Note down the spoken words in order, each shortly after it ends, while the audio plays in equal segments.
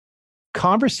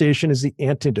Conversation is the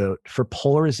antidote for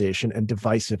polarization and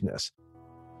divisiveness.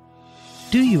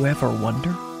 Do you ever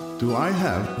wonder? Do I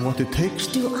have what it takes?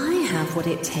 Do I have what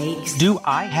it takes? Do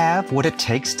I have what it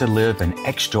takes to live an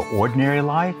extraordinary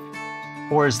life?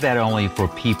 Or is that only for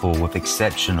people with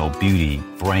exceptional beauty,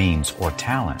 brains, or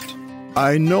talent?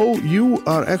 I know you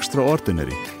are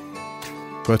extraordinary.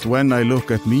 But when I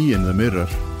look at me in the mirror,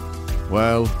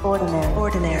 well,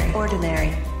 ordinary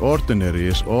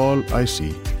is all I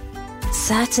see.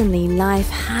 Certainly, life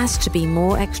has to be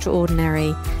more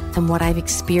extraordinary than what I've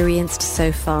experienced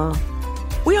so far.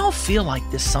 We all feel like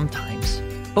this sometimes,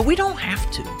 but we don't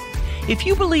have to. If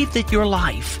you believe that your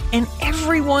life and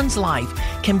everyone's life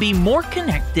can be more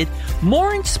connected,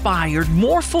 more inspired,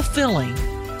 more fulfilling,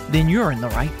 then you're in the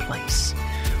right place.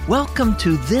 Welcome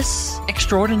to This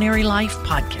Extraordinary Life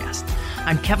podcast.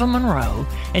 I'm Kevin Monroe,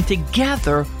 and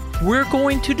together we're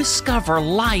going to discover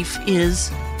life is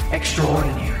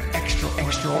extraordinary.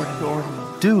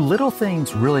 Extraordinary. Do little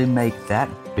things really make that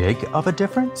big of a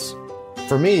difference?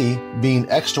 For me, being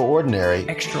extraordinary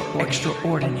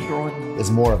Extraordinary. is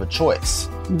more of a choice.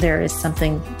 There is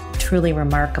something truly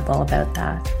remarkable about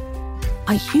that.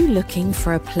 Are you looking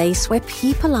for a place where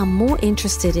people are more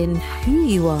interested in who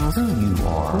you are?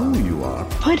 Who you are.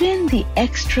 Put in the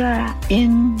extra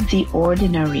in the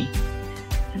ordinary.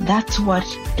 That's what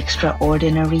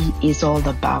extraordinary is all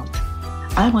about.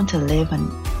 I want to live an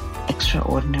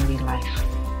extraordinary life.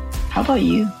 How about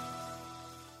you?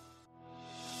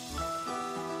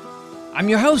 I'm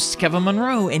your host, Kevin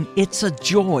Monroe, and it's a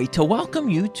joy to welcome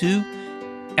you to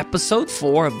episode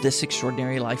 4 of This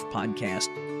Extraordinary Life podcast.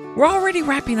 We're already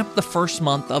wrapping up the first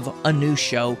month of a new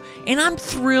show, and I'm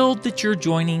thrilled that you're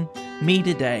joining me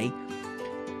today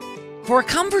for a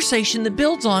conversation that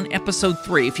builds on episode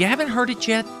 3. If you haven't heard it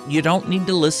yet, you don't need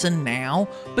to listen now,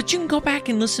 but you can go back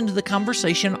and listen to the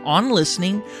conversation on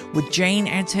listening with Jane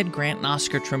Adshead Grant and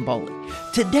Oscar Trimboli.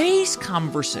 Today's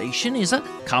conversation is a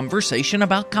conversation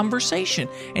about conversation,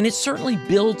 and it certainly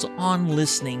builds on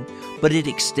listening, but it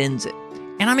extends it.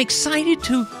 And I'm excited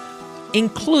to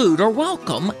include or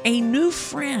welcome a new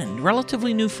friend,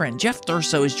 relatively new friend. Jeff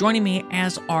Durso is joining me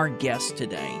as our guest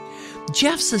today.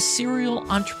 Jeff's a serial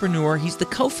entrepreneur. He's the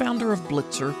co-founder of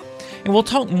Blitzer, and we'll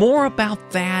talk more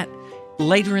about that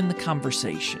later in the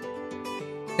conversation.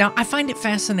 Now, I find it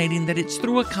fascinating that it's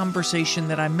through a conversation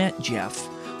that I met Jeff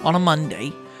on a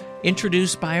Monday,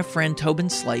 introduced by a friend, Tobin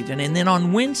Slavin, and then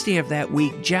on Wednesday of that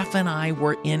week, Jeff and I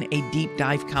were in a deep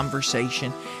dive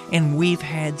conversation, and we've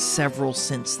had several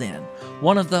since then.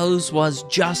 One of those was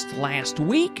just last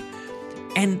week,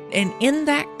 and in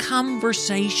that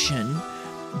conversation,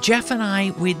 Jeff and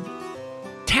I, we'd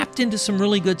tapped into some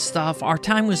really good stuff. Our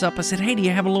time was up. I said, hey, do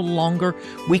you have a little longer?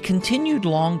 We continued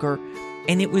longer,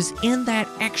 and it was in that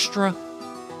extra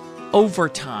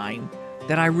overtime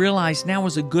that I realized now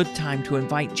was a good time to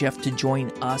invite Jeff to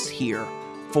join us here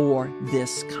for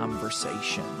this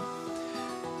conversation.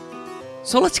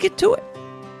 So let's get to it.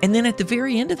 And then at the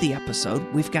very end of the episode,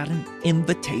 we've got an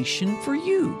invitation for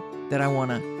you that I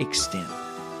want to extend.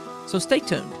 So stay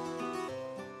tuned.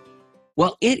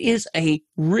 Well, it is a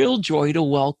real joy to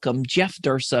welcome Jeff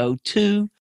Durso to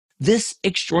This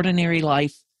Extraordinary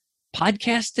Life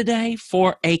podcast today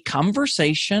for a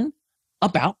conversation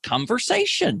about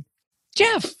conversation.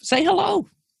 Jeff, say hello.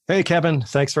 Hey, Kevin.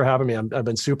 Thanks for having me. I've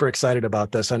been super excited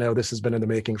about this. I know this has been in the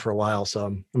making for a while, so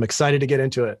I'm excited to get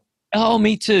into it. Oh,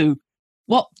 me too.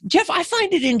 Well, Jeff, I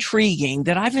find it intriguing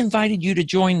that I've invited you to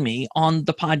join me on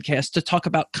the podcast to talk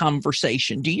about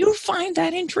conversation. Do you find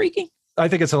that intriguing? I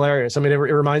think it's hilarious. I mean, it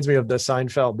reminds me of the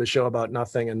Seinfeld, the show about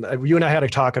nothing. And you and I had a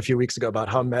talk a few weeks ago about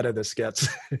how meta this gets.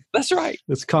 That's right.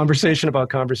 It's conversation about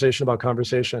conversation about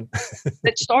conversation.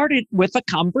 It started with a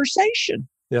conversation.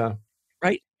 Yeah.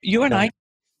 Right? You and I,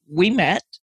 we met.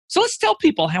 So let's tell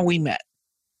people how we met.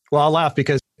 Well, I'll laugh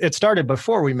because it started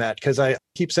before we met, because I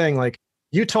keep saying, like,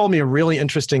 you told me a really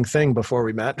interesting thing before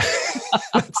we met.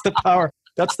 That's the power.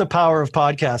 That's the power of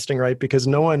podcasting, right? Because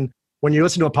no one, when you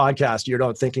listen to a podcast, you're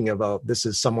not thinking about this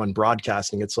is someone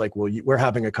broadcasting. It's like, well, we're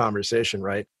having a conversation,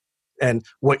 right? And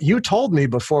what you told me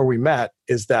before we met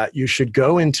is that you should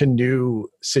go into new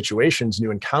situations, new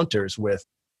encounters with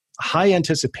high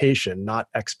anticipation, not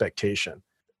expectation.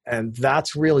 And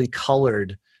that's really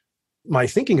colored my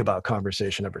thinking about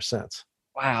conversation ever since.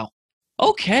 Wow.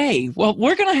 Okay. Well,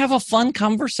 we're going to have a fun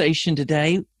conversation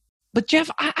today. But Jeff,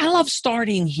 I love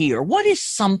starting here. What is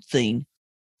something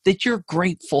that you're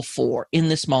grateful for in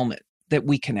this moment that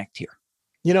we connect here?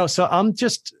 You know, so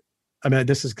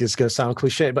this is going to sound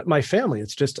cliche, but my family,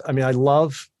 it's just, I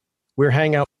love, we're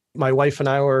hanging out. My wife and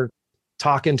I were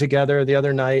talking together the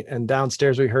other night, and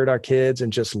downstairs we heard our kids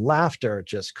and just laughter,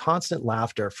 just constant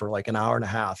laughter for like an hour and a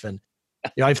half. And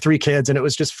I have 3 kids, and it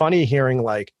was just funny hearing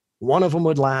like one of them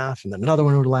would laugh and then another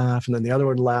one would laugh and then the other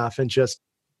would laugh. And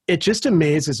it just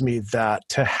amazes me that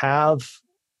to have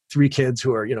 3 kids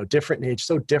who are, different in age,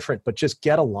 so different, but just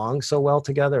get along so well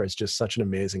together is just such an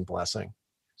amazing blessing.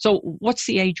 So what's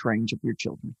the age range of your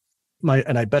children?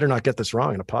 And I better not get this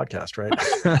wrong in a podcast,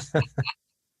 right?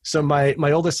 So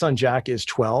my oldest son, Jack, is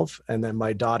 12. And then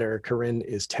my daughter, Corinne,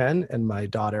 is 10. And my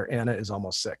daughter, Anna, is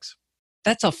almost 6.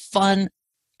 That's a fun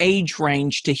age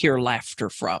range to hear laughter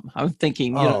from. I'm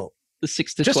thinking, the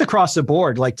 6 to 12. Just across the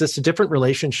board, like just different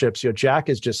relationships. Jack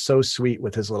is just so sweet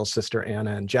with his little sister,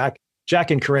 Anna. And Jack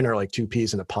and Corinne are like 2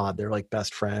 peas in a pod. They're like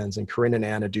best friends. And Corinne and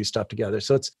Anna do stuff together.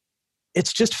 So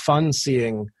it's just fun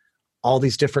seeing all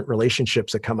these different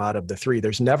relationships that come out of the 3.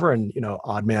 There's never an,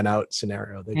 odd man out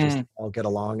scenario. They just all get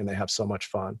along and they have so much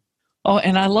fun. Oh,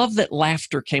 and I love that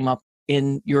laughter came up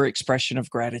in your expression of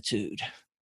gratitude.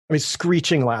 I mean,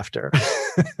 screeching laughter.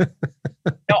 Now,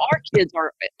 our kids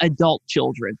are adult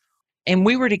children, and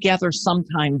we were together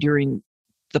sometime during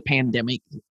the pandemic.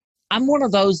 I'm one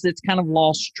of those that's kind of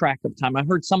lost track of time. I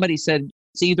heard somebody said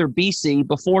it's either BC,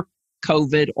 before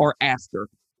COVID, or after.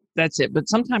 That's it. But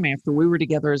sometime after, we were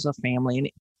together as a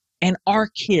family, and our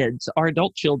kids, our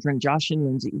adult children, Josh and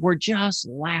Lindsay, were just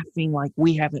laughing like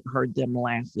we haven't heard them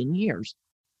laugh in years.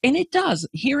 And it does.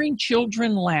 Hearing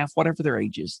children laugh, whatever their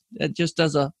ages, it just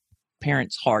does a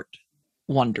parent's heart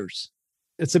wonders.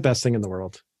 It's the best thing in the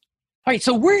world. All right.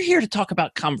 So we're here to talk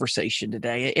about conversation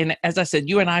today. And as I said,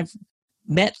 you and I've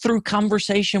met through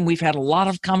conversation. We've had a lot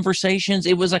of conversations.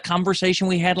 It was a conversation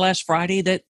we had last Friday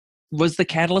that was the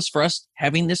catalyst for us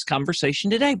having this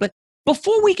conversation today. But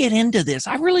before we get into this,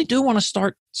 I really do want to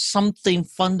start something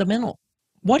fundamental.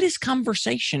 What is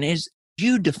conversation as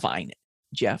you define it,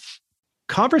 Jeff?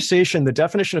 Conversation, the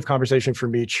definition of conversation for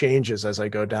me changes as I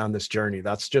go down this journey.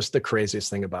 That's just the craziest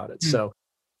thing about it. So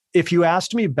if you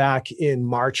asked me back in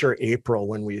March or April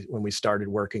when we started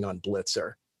working on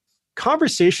Blitzer,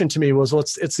 conversation to me was,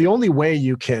 it's the only way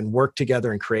you can work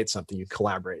together and create something. You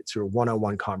collaborate through a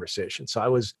one-on-one conversation.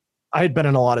 So I had been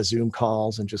in a lot of Zoom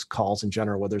calls and just calls in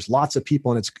general where there's lots of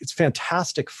people, and it's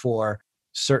fantastic for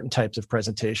certain types of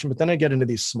presentation. But then I get into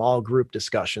these small group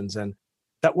discussions, and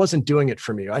that wasn't doing it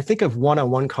for me. I think of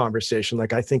one-on-one conversation,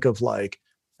 like I think of like,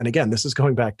 and again, this is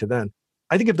going back to then,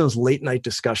 I think of those late night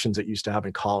discussions that you used to have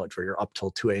in college where you're up till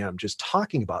 2 a.m. just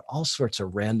talking about all sorts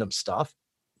of random stuff.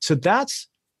 So that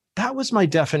was my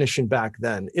definition back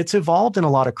then. It's evolved in a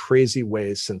lot of crazy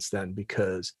ways since then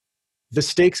because the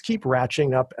stakes keep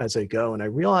ratcheting up as I go. And I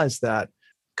realize that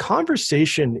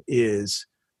conversation is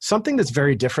something that's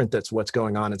very different. That's what's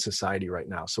going on in society right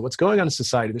now. So what's going on in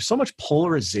society, there's so much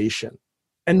polarization.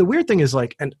 And the weird thing is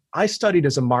and I studied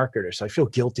as a marketer, so I feel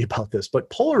guilty about this,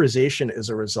 but polarization is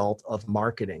a result of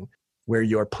marketing where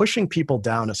you're pushing people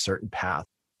down a certain path.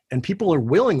 And people are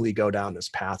willingly go down this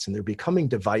path and they're becoming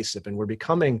divisive, and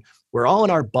we're all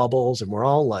in our bubbles, and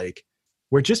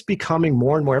we're just becoming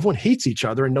more and more, everyone hates each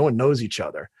other and no one knows each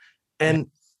other. And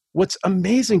what's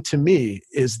amazing to me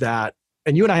is that,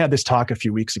 and you and I had this talk a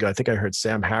few weeks ago, I think I heard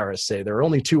Sam Harris say there are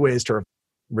only 2 ways to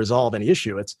resolve any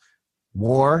issue. It's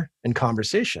war and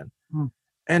conversation.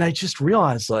 And I just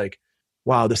realized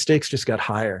wow, the stakes just got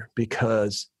higher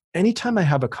because anytime I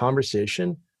have a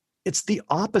conversation, it's the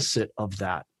opposite of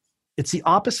that. It's the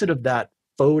opposite of that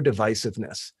faux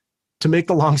divisiveness. To make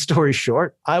the long story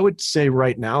short, I would say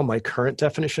right now, my current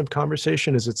definition of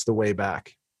conversation is it's the way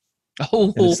back.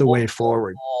 And it's the way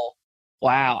forward.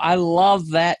 Wow. I love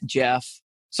that, Jeff.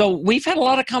 So we've had a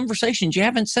lot of conversations. You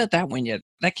haven't said that one yet.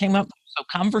 That came up. So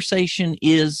conversation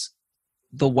is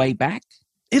the way back?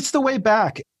 It's the way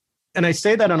back. And I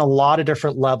say that on a lot of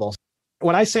different levels.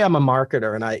 When I say I'm a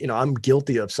marketer and I'm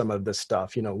guilty of some of this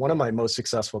stuff, one of my most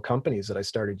successful companies that I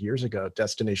started years ago,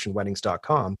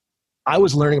 destinationweddings.com, I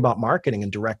was learning about marketing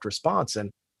and direct response,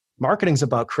 and marketing is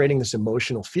about creating this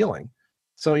emotional feeling.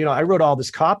 So, I wrote all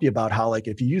this copy about how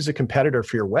if you use a competitor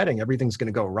for your wedding, everything's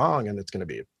going to go wrong and it's going to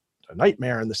be a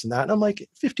nightmare and this and that. And I'm like,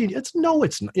 15, it's not,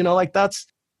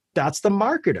 that's the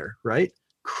marketer, right?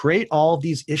 Create all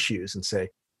these issues and say,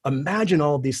 imagine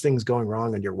all of these things going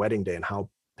wrong on your wedding day and how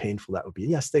painful that would be.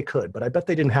 Yes, they could, but I bet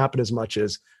they didn't happen as much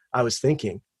as I was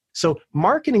thinking. So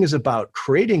marketing is about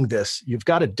creating this. You've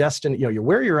got a destiny, you're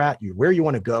where you're at, you're where you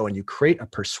want to go, and you create a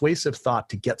persuasive thought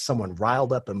to get someone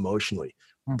riled up emotionally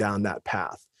down that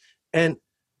path. And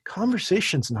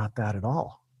conversation's not that at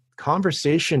all.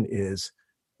 Conversation is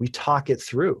we talk it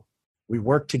through. We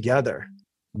work together.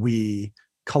 We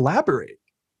collaborate.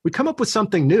 We come up with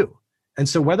something new. And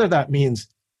so whether that means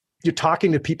you're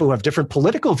talking to people who have different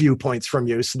political viewpoints from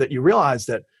you so that you realize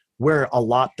that we're a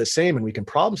lot the same and we can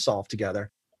problem solve together.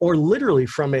 Or literally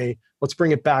from let's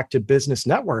bring it back to business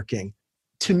networking.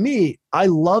 To me, I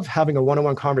love having a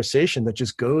one-on-one conversation that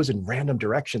just goes in random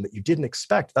direction that you didn't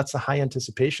expect. That's the high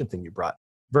anticipation thing you brought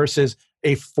versus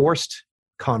a forced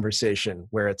conversation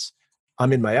where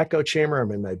I'm in my echo chamber,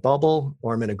 I'm in my bubble,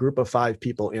 or I'm in a group of 5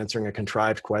 people answering a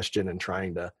contrived question and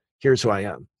here's who I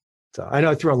am. So I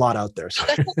know I threw a lot out there.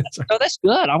 No, that's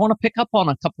good. I want to pick up on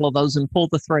a couple of those and pull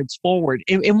the threads forward.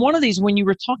 In one of these, when you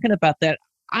were talking about that,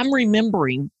 I'm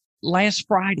remembering last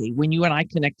Friday when you and I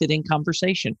connected in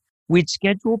conversation. We'd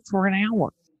scheduled for an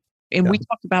hour, and we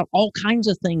talked about all kinds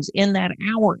of things in that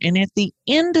hour. And at the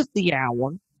end of the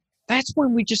hour, that's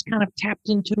when we just kind of tapped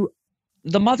into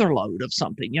the mother lode of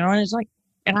something, and it's like,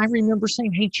 and I remember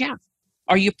saying, "Hey, Jeff,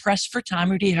 are you pressed for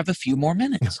time or do you have a few more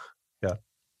minutes?" Yeah.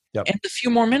 Yep. And the few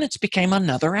more minutes became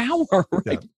another hour. Right?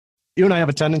 Yeah. You and I have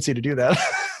a tendency to do that.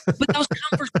 But those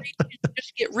conversations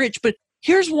just get rich. But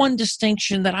here's one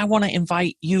distinction that I want to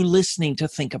invite you listening to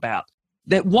think about.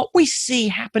 That what we see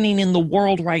happening in the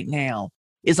world right now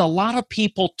is a lot of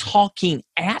people talking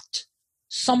at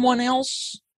someone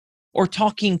else or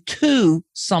talking to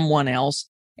someone else,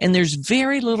 and there's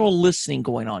very little listening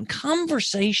going on.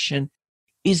 Conversation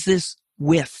is this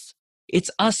with. It's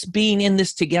us being in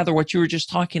this together, what you were just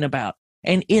talking about.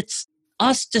 And it's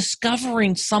us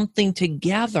discovering something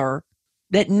together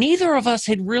that neither of us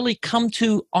had really come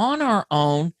to on our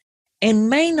own and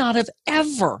may not have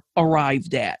ever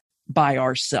arrived at by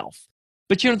ourselves.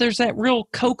 But, there's that real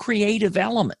co-creative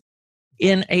element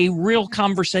in a real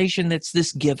conversation that's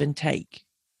this give and take.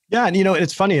 Yeah. And,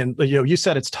 it's funny. And, you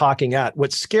said it's talking at.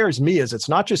 What scares me is it's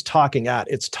not just talking at,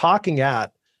 it's talking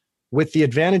at with the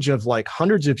advantage of like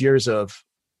hundreds of years of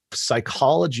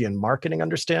psychology and marketing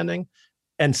understanding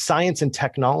and science and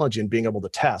technology and being able to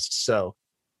test. So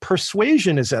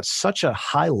persuasion is at such a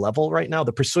high level right now,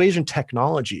 the persuasion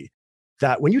technology,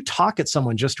 that when you talk at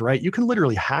someone just right, you can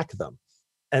literally hack them.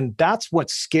 And that's what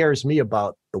scares me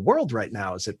about the world right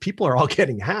now, is that people are all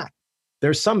getting hacked.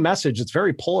 There's some message that's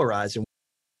very polarized, and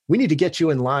we need to get you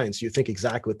in line so you think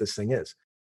exactly what this thing is.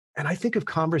 And I think of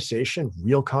conversation,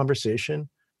 real conversation,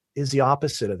 is the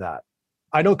opposite of that.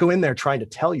 I don't go in there trying to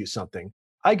tell you something.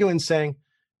 I go in saying,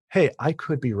 hey, I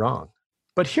could be wrong,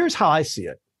 but here's how I see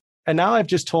it. And now I've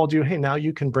just told you, hey, now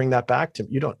you can bring that back to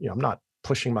me. I'm not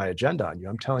pushing my agenda on you.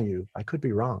 I'm telling you, I could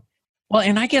be wrong. Well,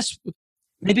 and I guess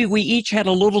maybe we each had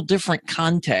a little different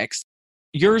context.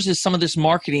 Yours is some of this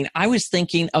marketing. I was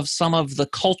thinking of some of the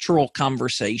cultural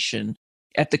conversation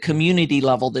at the community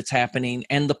level that's happening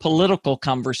and the political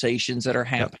conversations that are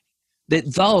happening. Yep.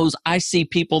 That those, I see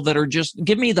people that are just,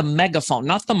 give me the megaphone,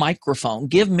 not the microphone.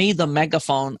 Give me the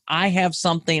megaphone. I have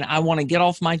something I want to get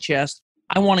off my chest.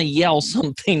 I want to yell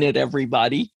something at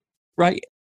everybody, right?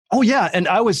 Oh, yeah. And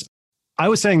I was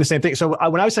saying the same thing. So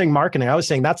when I was saying marketing, I was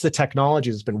saying that's the technology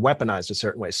that's been weaponized a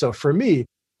certain way. So for me,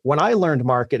 when I learned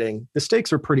marketing, the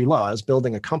stakes were pretty low. I was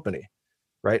building a company,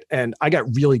 right? And I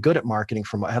got really good at marketing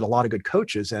I had a lot of good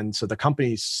coaches. And so the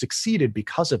company succeeded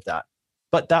because of that.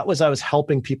 But I was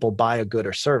helping people buy a good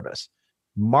or service.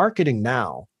 Marketing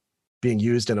now being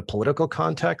used in a political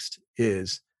context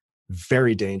is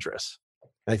very dangerous.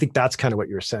 And I think that's kind of what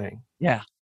you're saying. Yeah.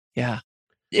 Yeah.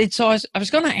 So I was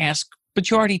going to ask,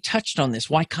 but you already touched on this,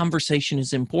 why conversation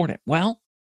is important. Well,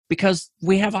 because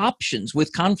we have options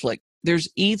with conflict. There's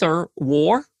either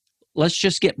war, let's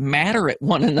just get madder at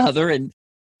one another and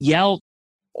yell,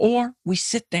 or we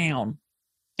sit down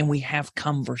and we have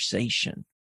conversation.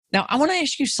 Now, I want to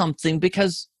ask you something,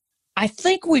 because I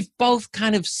think we've both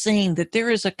kind of seen that there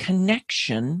is a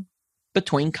connection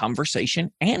between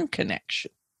conversation and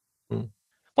connection.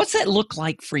 What's that look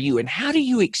like for you, and how do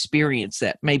you experience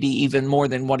that? Maybe even more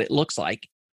than what it looks like.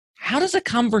 How does a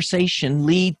conversation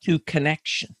lead to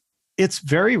connection? It's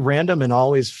very random and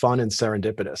always fun and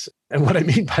serendipitous. And what I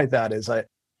mean by that is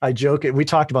I joke, we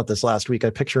talked about this last week.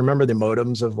 remember the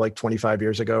modems of like 25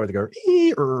 years ago where they go,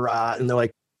 and they're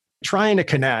like trying to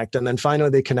connect, and then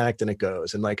finally they connect and it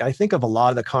goes. And like, I think of a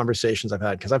lot of the conversations I've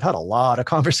had, because I've had a lot of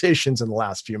conversations in the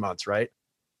last few months, right?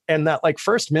 And that like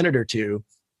first minute or two,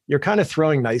 you're kind of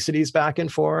throwing niceties back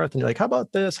and forth. And you're like, how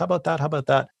about this? How about that? How about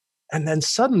that? And then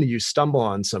suddenly you stumble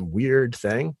on some weird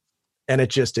thing and it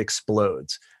just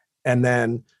explodes. And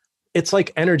then it's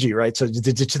like energy, right? So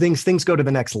things go to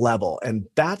the next level. And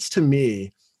that's, to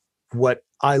me, what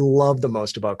I love the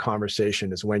most about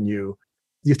conversation, is when you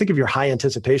think of your high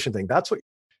anticipation thing. That's what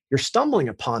you're stumbling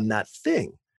upon, that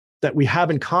thing that we have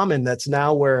in common. That's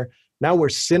now we're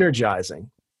synergizing.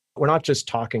 We're not just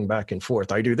talking back and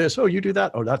forth. I do this. Oh, you do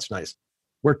that. Oh, that's nice.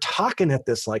 We're talking at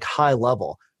this like high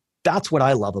level. That's what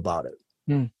I love about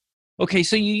it. Okay,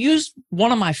 so you used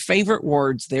one of my favorite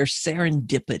words there,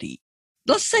 serendipity.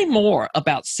 Let's say more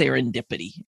about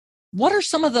serendipity. What are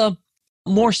some of the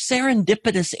more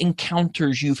serendipitous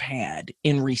encounters you've had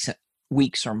in recent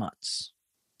weeks or months?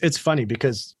 It's funny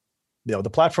because the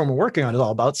platform we're working on is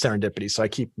all about serendipity. So I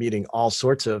keep meeting all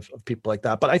sorts of people like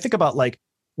that. But I think about like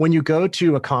when you go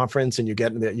to a conference and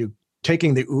you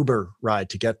taking the Uber ride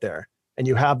to get there, and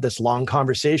you have this long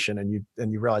conversation, and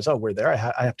you realize, oh, we're there.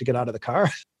 I have to get out of the car,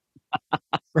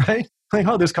 right? Like,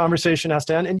 oh, this conversation has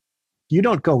to end, and you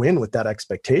don't go in with that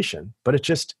expectation, but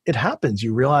it happens.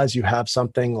 You realize you have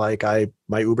something like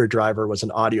my Uber driver was an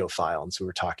audiophile, and so we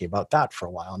were talking about that for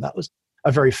a while, and that was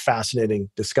a very fascinating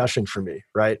discussion for me,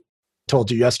 right? Told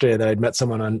you yesterday that I'd met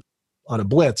someone on a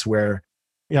blitz where,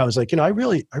 I was like, I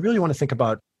really want to think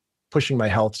about pushing my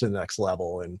health to the next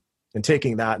level and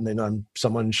taking that. And then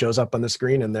someone shows up on the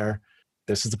screen and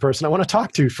this is the person I want to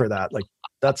talk to for that. Like,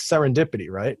 that's serendipity,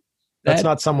 right? That's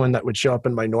not someone that would show up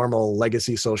in my normal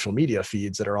legacy social media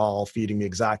feeds that are all feeding me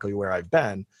exactly where I've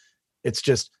been. It's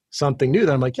just something new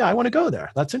that I'm like, yeah, I want to go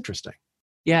there. That's interesting.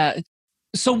 Yeah.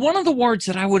 So one of the words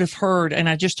that I would have heard, and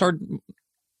I just heard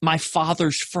my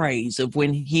father's phrase of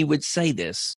when he would say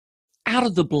this, out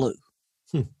of the blue,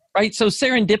 right? So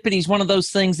serendipity is one of those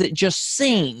things that just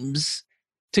seems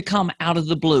to come out of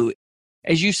the blue.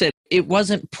 As you said, it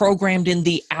wasn't programmed in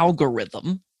the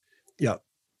algorithm. Yeah.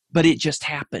 But it just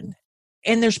happened.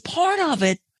 And there's part of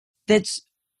it that's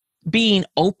being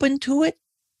open to it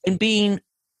and being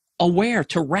aware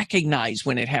to recognize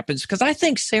when it happens. Because I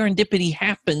think serendipity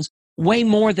happens way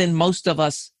more than most of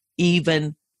us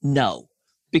even know.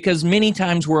 Because many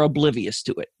times we're oblivious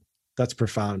to it. That's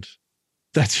profound.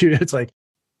 That's you. It's like,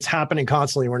 it's happening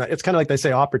constantly. It's kind of like they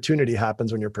say opportunity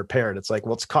happens when you're prepared. It's like,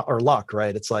 well, or luck,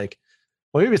 right? It's like,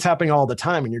 well, maybe it's happening all the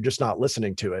time and you're just not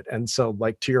listening to it. And so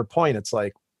like, to your point, it's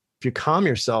like, if you calm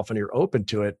yourself and you're open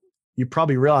to it, you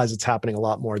probably realize it's happening a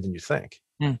lot more than you think.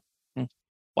 Mm-hmm.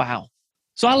 Wow.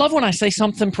 So I love when I say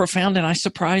something profound and I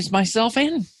surprise myself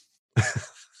in.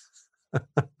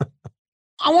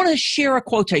 I want to share a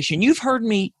quotation. You've heard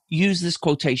me use this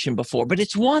quotation before, but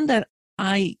it's one that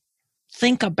I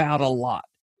think about a lot.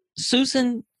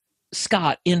 Susan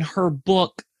Scott, in her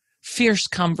book, Fierce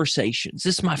Conversations,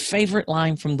 this is my favorite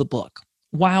line from the book.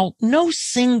 While no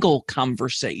single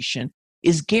conversation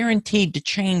is guaranteed to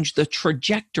change the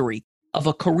trajectory of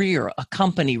a career, a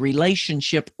company,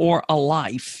 relationship, or a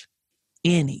life,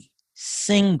 any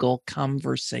single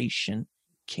conversation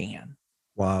can.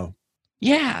 Wow.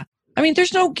 Yeah. I mean,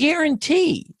 there's no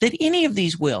guarantee that any of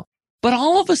these will. But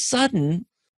all of a sudden,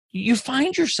 you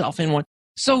find yourself in one.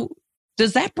 So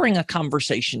does that bring a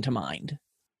conversation to mind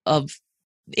of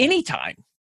any time?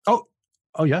 Oh,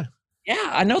 yeah. Yeah,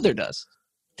 I know there does.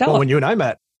 When you and I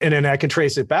met, and then I can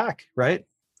trace it back, right?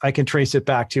 I can trace it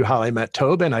back to how I met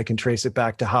Tobin. I can trace it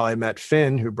back to how I met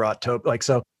Finn, who brought Tobin. Like,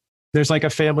 so there's like a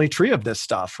family tree of this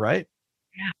stuff, right?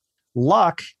 Yeah.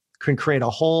 Luck can create a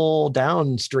whole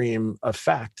downstream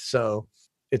effect. So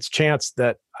it's chance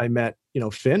that I met,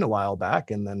 Finn a while back.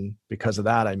 And then because of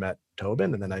that, I met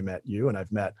Tobin, and then I met you, and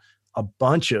I've met a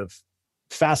bunch of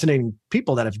fascinating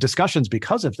people that have discussions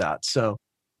because of that. So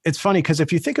it's funny because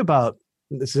if you think about,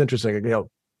 this is interesting,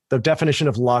 the definition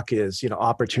of luck is,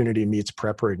 opportunity meets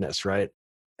preparedness, right?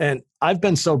 And I've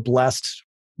been so blessed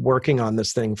working on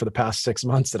this thing for the past 6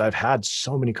 months that I've had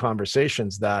so many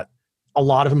conversations that a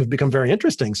lot of them have become very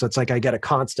interesting. So it's like I get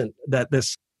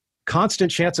this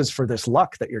constant chances for this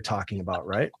luck that you're talking about,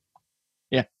 right?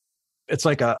 Yeah. It's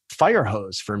like a fire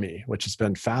hose for me, which has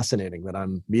been fascinating that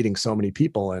I'm meeting so many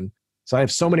people. And so I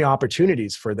have so many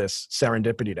opportunities for this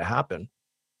serendipity to happen.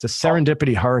 It's a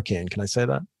serendipity hurricane. Can I say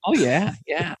that? Oh, yeah.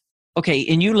 Yeah. Okay.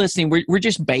 And you listening, we're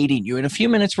just baiting you. In a few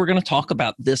minutes, we're going to talk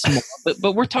about this more,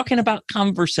 but we're talking about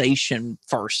conversation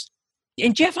first.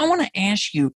 And Jeff, I want to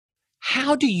ask you,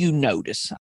 how do you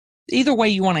notice, either way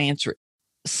you want to answer it,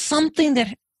 something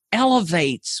that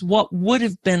elevates what would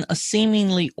have been a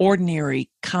seemingly ordinary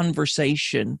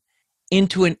conversation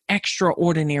into an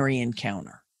extraordinary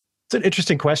encounter? It's an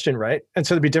interesting question, right? And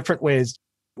so there'd be different ways.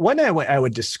 One way I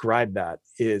would describe that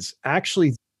is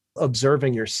actually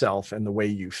observing yourself and the way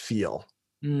you feel.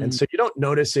 And so you don't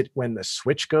notice it when the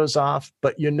switch goes off,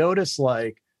 but you notice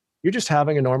like you're just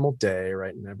having a normal day,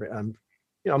 right? And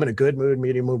I'm in a good mood,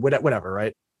 medium mood, whatever,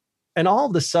 right? And all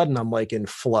of a sudden I'm like in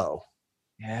flow.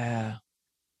 Yeah.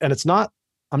 And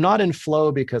I'm not in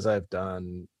flow because I've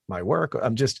done my work.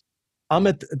 I'm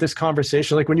at this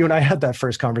conversation, like when you and I had that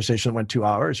first conversation that went 2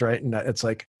 hours, right? And it's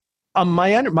like,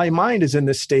 my mind is in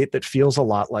this state that feels a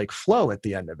lot like flow at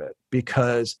the end of it,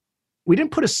 because we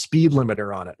didn't put a speed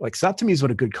limiter on it. Like, so that to me is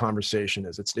what a good conversation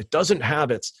is. It doesn't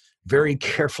have its very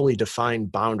carefully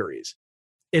defined boundaries.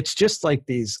 It's just like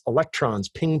these electrons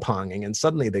ping-ponging, and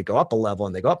suddenly they go up a level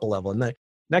and they go up a level. And the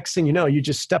next thing you know, you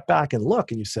just step back and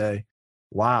look and you say,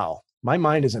 wow, my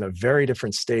mind is in a very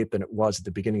different state than it was at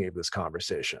the beginning of this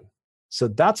conversation. So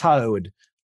that's how I would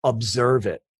observe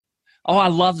it. Oh, I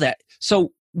love that.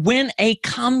 So when a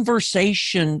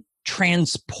conversation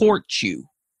transports you,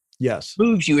 yes,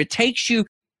 moves you, it takes you,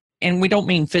 and we don't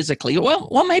mean physically.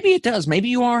 Well, maybe it does. Maybe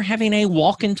you are having a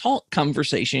walk and talk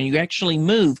conversation. You actually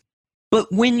move. But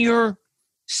when your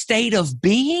state of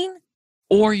being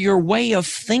or your way of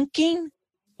thinking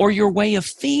or your way of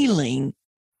feeling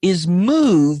is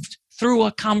moved through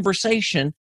a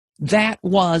conversation, that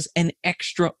was an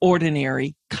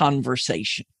extraordinary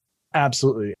conversation.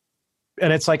 Absolutely.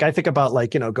 And it's like, I think about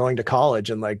like, going to college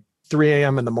and like 3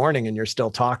 a.m. in the morning and you're still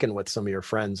talking with some of your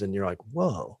friends and you're like,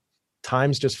 whoa,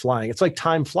 time's just flying. It's like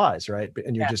time flies, right?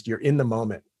 And you're in the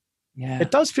moment. Yeah.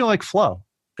 It does feel like flow.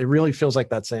 It really feels like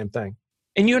that same thing.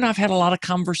 And you and I've had a lot of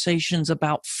conversations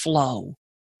about flow.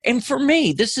 And for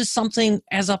me, this is something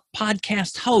as a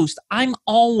podcast host, I'm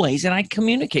always, and I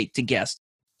communicate to guests,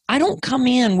 I don't come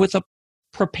in with a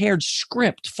prepared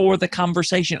script for the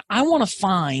conversation. I want to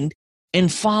find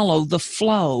and follow the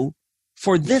flow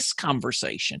for this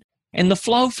conversation. And the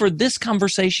flow for this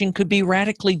conversation could be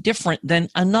radically different than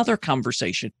another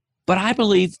conversation. But I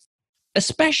believe,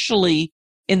 especially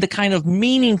in the kind of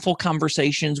meaningful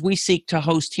conversations we seek to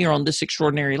host here on This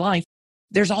Extraordinary Life,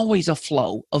 there's always a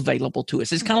flow available to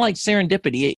us. It's kind of like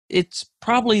serendipity. It's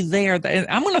probably there.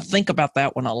 I'm going to think about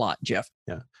that one a lot, Jeff.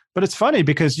 Yeah. But it's funny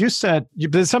because there's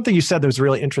something you said that was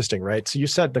really interesting, right? So you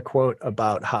said the quote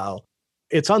about how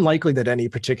it's unlikely that any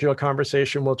particular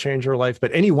conversation will change your life,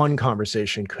 but any one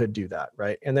conversation could do that,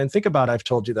 right? And then think about, I've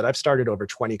told you that I've started over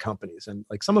 20 companies, and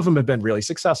like some of them have been really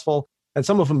successful and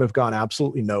some of them have gone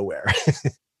absolutely nowhere.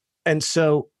 And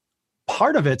so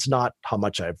part of it's not how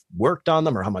much I've worked on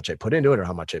them or how much I put into it or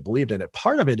how much I believed in it.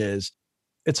 Part of it is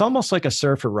it's almost like a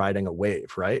surfer riding a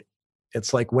wave, right?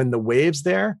 It's like when the wave's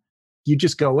there, you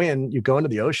just go into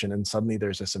the ocean and suddenly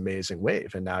there's this amazing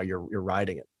wave and now you're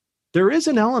riding it. There is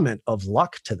an element of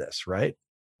luck to this, right?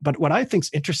 But what I think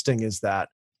is interesting is that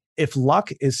if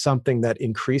luck is something that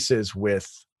increases with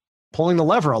pulling the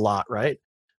lever a lot, right?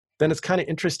 Then it's kind of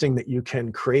interesting that you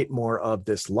can create more of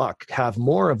this luck, have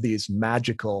more of these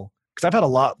magical, because I've had a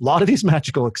lot of these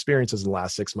magical experiences in the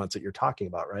last 6 months that you're talking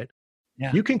about, right?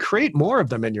 Yeah. You can create more of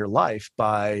them in your life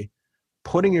by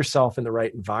putting yourself in the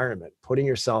right environment, putting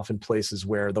yourself in places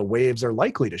where the waves are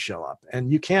likely to show up.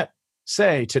 And you can't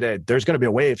say today, there's going to be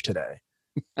a wave today.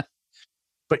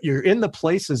 But you're in the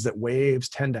places that waves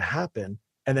tend to happen,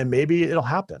 and then maybe it'll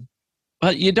happen.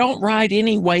 But you don't ride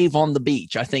any wave on the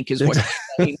beach, I think is what you're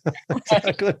saying.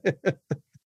 Exactly.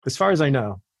 As far as I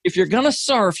know. If you're going to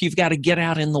surf, you've got to get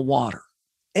out in the water.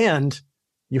 And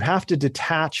you have to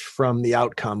detach from the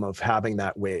outcome of having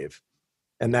that wave.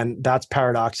 And then that's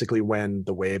paradoxically when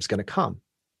the wave's going to come.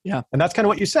 Yeah. And that's kind of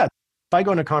what you said. If I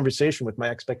go into a conversation with my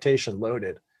expectation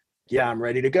loaded, yeah, I'm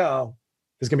ready to go.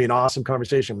 This is going to be an awesome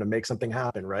conversation. I'm going to make something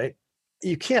happen, right?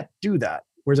 You can't do that.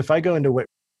 Whereas if I go into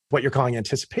what you're calling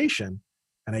anticipation,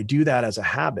 and I do that as a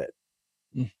habit,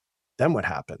 then what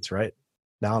happens, right?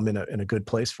 Now I'm in a good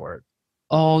place for it.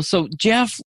 Oh, so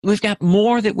Jeff, we've got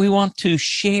more that we want to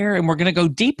share, and we're going to go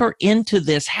deeper into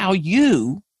this, how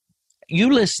you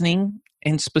listening,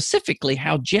 and specifically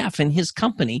how Jeff and his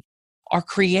company are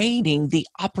creating the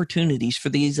opportunities for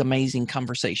these amazing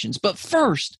conversations. But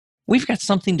first, we've got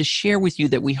something to share with you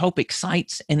that we hope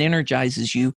excites and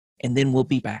energizes you, and then we'll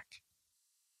be back.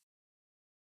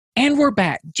 And we're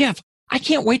back. Jeff, I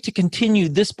can't wait to continue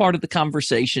this part of the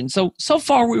conversation. So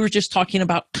far we were just talking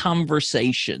about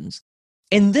conversations.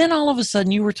 And then all of a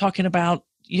sudden you were talking about,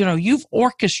 you've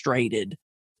orchestrated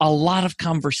a lot of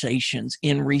conversations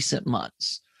in recent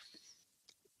months.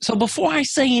 So before I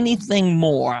say anything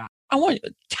more, I want you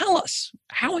to tell us,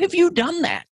 how have you done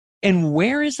that? And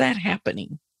where is that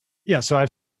happening? Yeah, so I've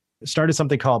started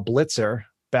something called Blitzer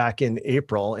back in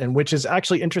April, and which is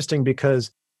actually interesting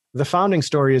because the founding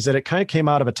story is that it kind of came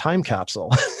out of a time capsule.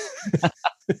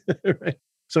 Right?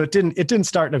 So it didn't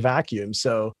start in a vacuum.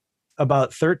 So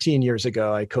about 13 years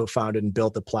ago, I co-founded and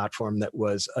built a platform that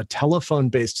was a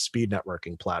telephone-based speed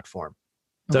networking platform.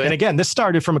 So, Okay. And again, this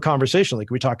started from a conversation. Like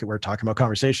we're talking about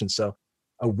conversations. So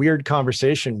a weird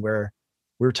conversation where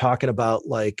we're talking about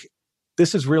like,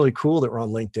 this is really cool that we're on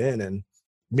LinkedIn and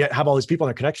have all these people in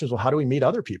our connections. Well, how do we meet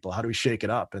other people? How do we shake it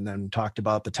up? And then talked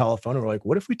about the telephone. And we're like,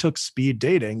 what if we took speed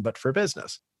dating, but for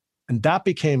business? And that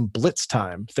became Blitz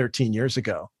Time 13 years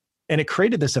ago. And it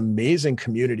created this amazing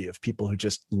community of people who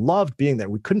just loved being there.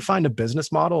 We couldn't find a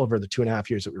business model over the 2.5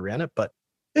 years that we ran it, but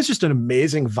it's just an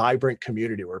amazing, vibrant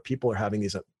community where people are having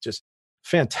these just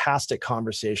fantastic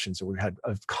conversations. And we had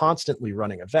constantly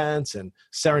running events and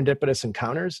serendipitous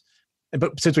encounters.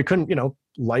 But since we couldn't,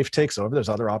 life takes over, there's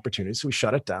other opportunities. So we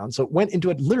shut it down. So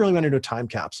it literally went into a time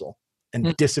capsule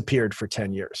and disappeared for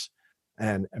 10 years.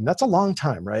 And that's a long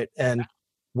time, right? And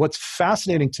what's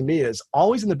fascinating to me is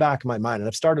always in the back of my mind, and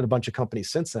I've started a bunch of companies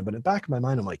since then, but in the back of my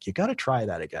mind, I'm like, you got to try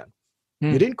that again.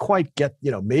 You didn't quite get,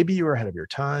 maybe you were ahead of your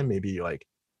time. Maybe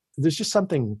there's just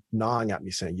something gnawing at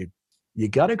me saying, you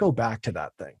got to go back to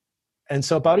that thing. And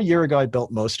so about a year ago, I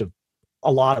built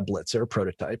a lot of Blitzer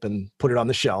prototype and put it on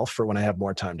the shelf for when I have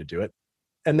more time to do it.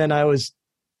 And then I was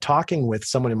talking with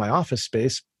someone in my office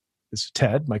space, this is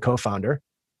Ted, my co-founder,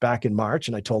 back in March,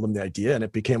 and I told him the idea, and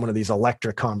it became one of these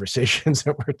electric conversations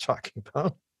that we're talking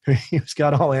about. He just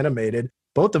got all animated.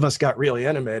 Both of us got really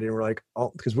animated, and we're like,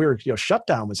 oh, because we were,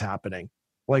 shutdown was happening.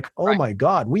 Like, oh my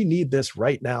God, we need this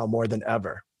right now more than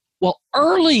ever. Well,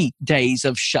 early days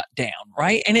of shutdown,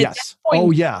 right? And yes. Oh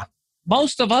yeah.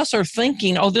 Most of us are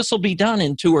thinking, this will be done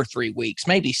in 2 or 3 weeks,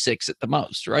 maybe 6 at the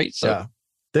most, right? So yeah.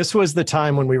 This was the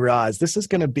time when we realized this is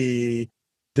going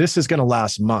to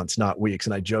last months, not weeks.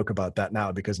 And I joke about that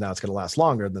now because now it's going to last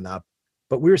longer than that.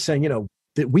 But we were saying,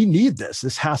 that we need this.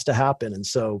 This has to happen. And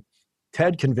so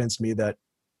Ted convinced me that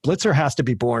Blitzer has to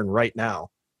be born right now.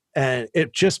 And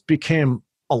it just became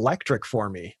electric for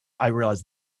me. I realized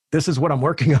this is what I'm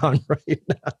working on right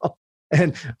now.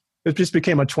 And it just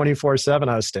became a 24/7.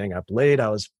 I was staying up late. I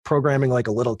was programming like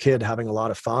a little kid, having a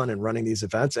lot of fun and running these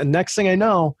events. And next thing I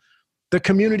know, the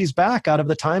community's back out of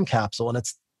the time capsule. And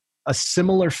it's a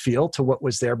similar feel to what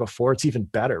was there before. It's even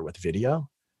better with video.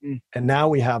 And now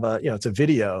we have it's a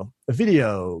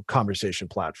video conversation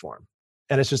platform.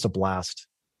 And it's just a blast.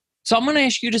 So I'm going to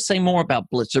ask you to say more about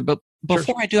Blitzer, but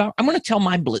before I do, I'm going to tell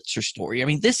my Blitzer story. I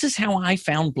mean, this is how I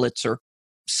found Blitzer.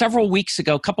 Several weeks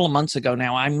ago, a couple of months ago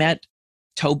now, I met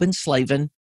Tobin Slavin.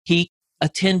 He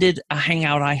attended a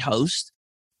hangout I host,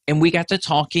 and we got to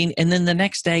talking. And then the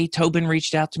next day, Tobin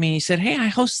reached out to me and he said, hey, I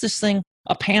host this thing,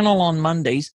 a panel on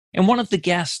Mondays, and one of the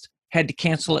guests had to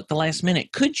cancel at the last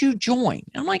minute. Could you join?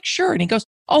 I'm like, sure. And he goes,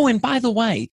 oh, and by the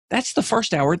way, that's the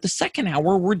first hour. The second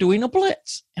hour, we're doing a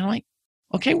blitz. And I'm like,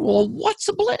 okay, well, what's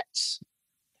a blitz?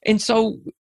 And so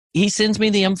he sends me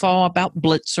the info about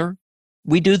Blitzer.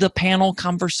 We do the panel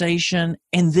conversation,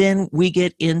 and then we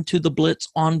get into the blitz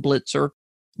on Blitzer.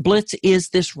 Blitz is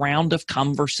this round of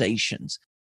conversations.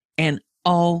 And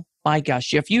oh my gosh,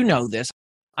 Jeff, you know this.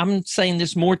 I'm saying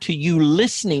this more to you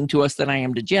listening to us than I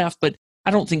am to Jeff, but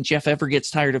I don't think Jeff ever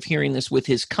gets tired of hearing this with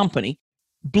his company.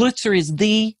 Blitzer is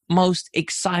the most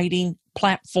exciting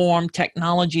platform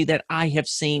technology that I have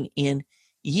seen in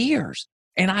years.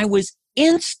 And I was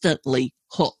instantly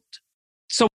hooked.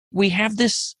 So we have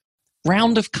this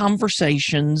round of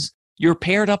conversations. You're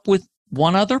paired up with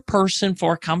one other person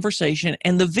for a conversation.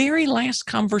 And the very last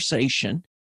conversation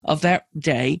of that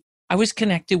day, I was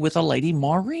connected with a lady,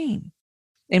 Maureen.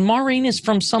 And Maureen is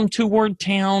from some 2-word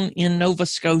town in Nova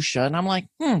Scotia. And I'm like,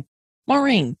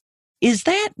 Maureen, is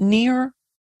that near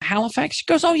Halifax? She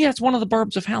goes, oh yeah, it's one of the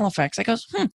burbs of Halifax. I goes,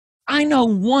 I know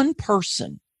one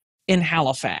person in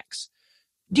Halifax.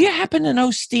 Do you happen to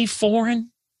know Steve Foran?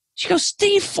 She goes,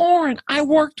 Steve Foran, I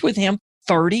worked with him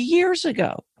 30 years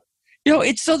ago.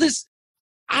 It's so this,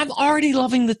 I'm already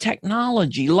loving the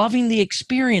technology, loving the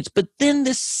experience, but then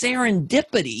this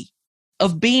serendipity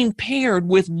of being paired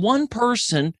with one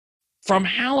person from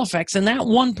Halifax and that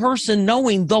one person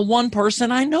knowing the one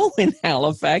person I know in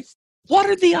Halifax. What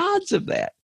are the odds of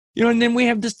that? And then we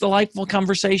have this delightful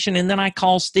conversation, and then I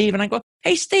call Steve and I go,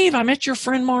 hey, Steve, I met your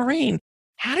friend Maureen.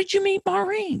 How did you meet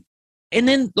Maureen? And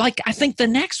then, I think the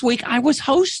next week I was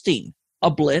hosting a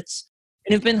blitz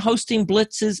and have been hosting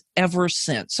blitzes ever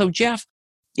since. So, Jeff,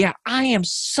 yeah, I am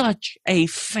such a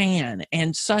fan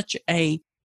and such a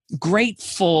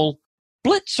grateful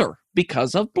blitzer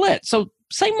because of Blitz. So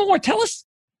say more. Tell us,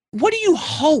 what do you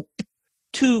hope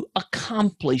to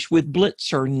accomplish with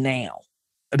Blitzer now?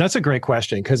 That's a great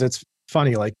question, because it's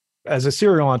funny. As a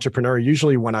serial entrepreneur,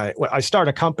 usually when I start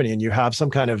a company and you have some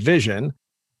kind of vision,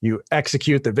 you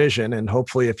execute the vision, and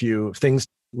hopefully if things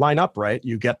line up right,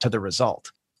 you get to the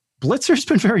result. Blitzer's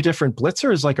been very different.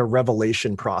 Blitzer is like a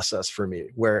revelation process for me,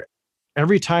 where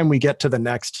every time we get to the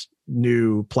next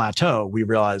new plateau, we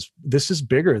realize this is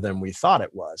bigger than we thought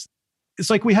it was. It's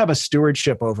like we have a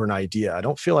stewardship over an idea. I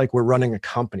don't feel like we're running a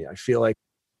company. I feel like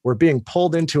we're being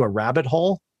pulled into a rabbit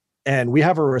hole, and we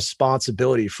have a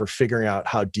responsibility for figuring out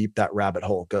how deep that rabbit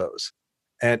hole goes.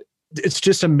 And it's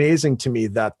just amazing to me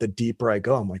that the deeper I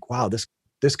go, I'm like, wow,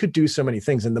 this could do so many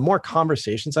things. And the more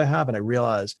conversations I have, and I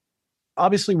realize,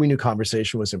 obviously we knew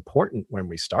conversation was important when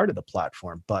we started the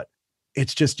platform, but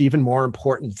it's just even more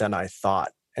important than I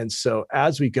thought. And so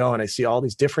as we go and I see all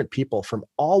these different people from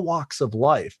all walks of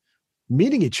life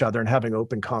meeting each other and having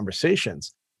open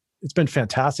conversations, it's been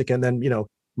fantastic. And then,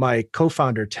 my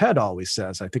co-founder, Ted, always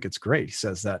says, I think it's great. He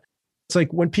says that it's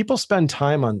like when people spend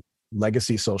time on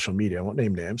legacy social media, I won't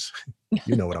name names,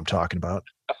 you know what I'm talking about,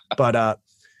 but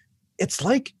it's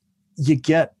like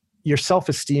your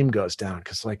self-esteem goes down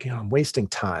because I'm wasting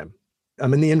time.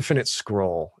 I'm in the infinite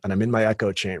scroll and I'm in my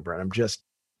echo chamber and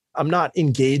I'm not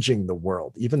engaging the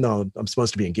world, even though I'm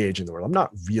supposed to be engaging the world. I'm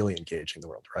not really engaging the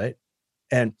world, right?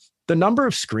 And the number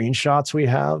of screenshots we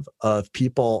have of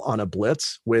people on a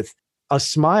blitz with a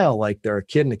smile like they're a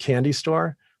kid in a candy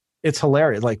store, it's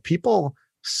hilarious. Like people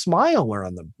smile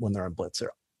when they're on Blitzer.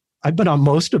 I've been on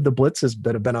most of the blitzes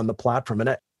that have been on the platform,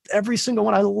 and every single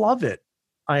one, I love it.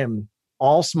 I am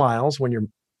all smiles and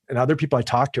other people I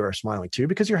talk to are smiling too,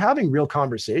 because you're having real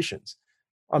conversations.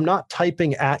 I'm not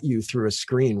typing at you through a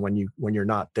screen when you're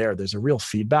not there. There's a real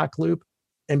feedback loop.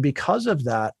 And because of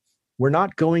that, we're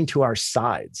not going to our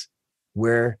sides.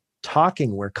 We're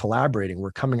talking, we're collaborating,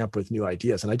 we're coming up with new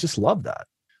ideas. And I just love that.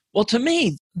 Well, to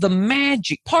me,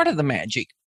 part of the magic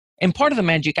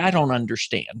I don't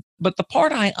understand, but the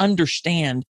part I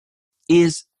understand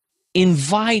is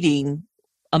inviting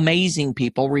amazing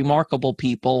people, remarkable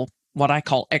people, what I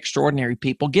call extraordinary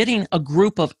people, getting a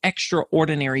group of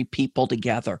extraordinary people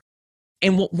together.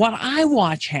 And what I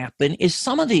watch happen is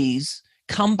some of these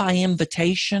come by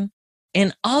invitation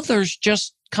and others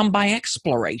just come by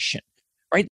exploration,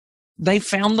 right? They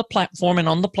found the platform, and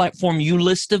on the platform you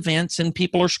list events and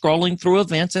people are scrolling through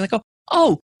events and they go,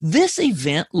 oh, this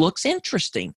event looks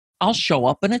interesting. I'll show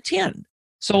up and attend.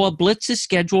 So a blitz is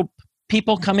scheduled.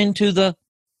 People come into the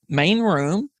main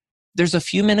room. There's a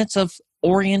few minutes of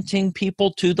orienting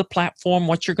people to the platform,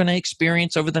 what you're going to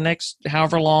experience over the next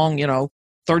however long,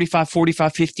 35,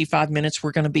 45, 55 minutes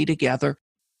we're going to be together.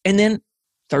 And then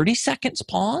 30 seconds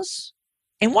pause.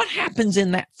 And what happens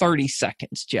in that 30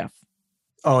 seconds, Jeff?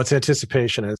 Oh, it's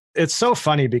anticipation. It's so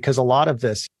funny because a lot of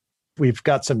this, we've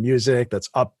got some music that's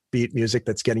upbeat music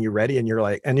that's getting you ready. And you're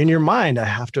like, and in your mind, I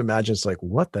have to imagine it's like,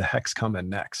 what the heck's coming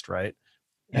next, right?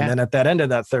 Yeah. And then at that end of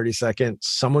that 30 seconds,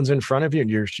 someone's in front of you and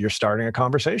you're starting a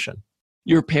conversation.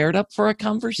 You're paired up for a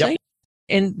conversation. Yep.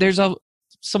 And there's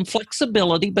some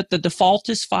flexibility, but the default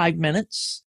is 5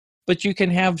 minutes. But you can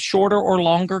have shorter or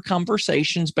longer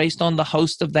conversations based on the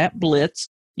host of that blitz.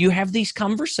 You have these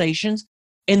conversations,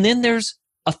 and then there's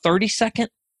a 30-second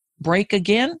break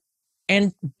again,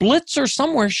 and Blitzer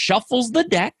somewhere shuffles the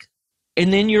deck,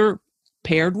 and then you're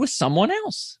paired with someone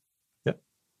else. Yep.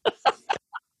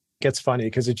 Gets funny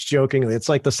because it's jokingly, it's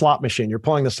like the slot machine. You're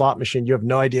pulling the slot machine. You have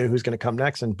no idea who's going to come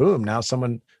next, and boom, now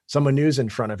someone new's in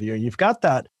front of you. You've got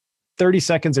that 30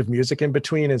 seconds of music in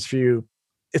between.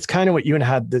 It's kind of what you and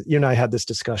I had this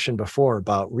discussion before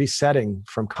about resetting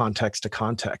from context to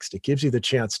context. It gives you the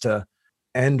chance to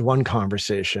end one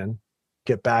conversation,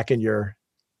 get back in your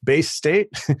base state,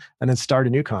 and then start a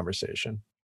new conversation.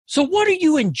 So what are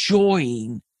you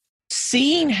enjoying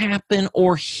seeing happen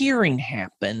or hearing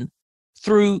happen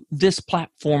through this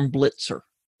platform Blitzer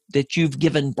that you've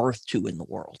given birth to in the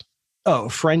world? Oh,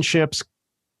 friendships,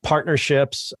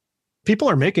 partnerships. People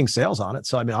are making sales on it.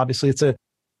 So, obviously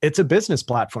it's a business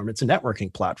platform. It's a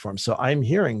networking platform. So I'm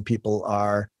hearing people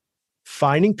are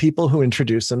finding people who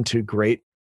introduce them to great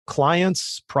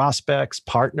clients, prospects,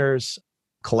 partners,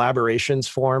 collaborations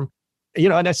form.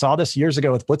 And I saw this years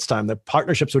ago with Blitztime. The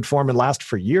partnerships would form and last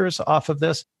for years off of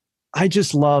this. I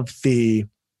just love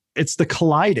it's the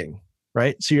colliding,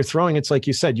 right? So it's like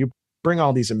you said, you bring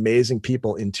all these amazing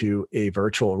people into a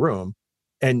virtual room,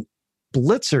 and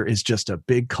Blitzer is just a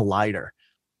big collider.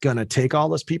 Going to take all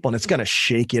those people and it's going to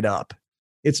shake it up.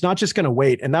 It's not just going to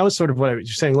wait. And that was sort of what I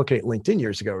was saying, looking at LinkedIn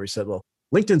years ago, where you said, well,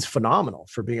 LinkedIn's phenomenal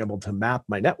for being able to map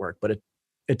my network, but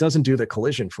it doesn't do the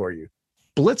collision for you.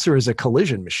 Blitzer is a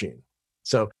collision machine.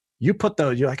 So you put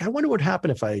those, you're like, I wonder what would happen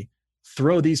if I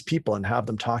throw these people and have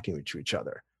them talking to each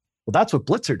other. Well, that's what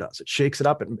Blitzer does. It shakes it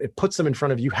up and it puts them in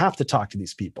front of you. You have to talk to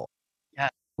these people. Yeah.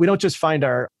 We don't just find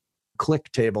our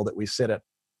click table that we sit at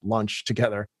lunch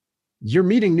together. You're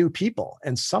meeting new people.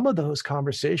 And some of those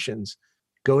conversations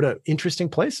go to interesting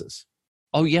places.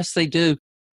 Oh, yes, they do.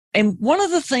 And one of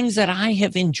the things that I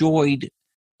have enjoyed,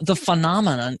 the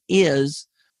phenomenon, is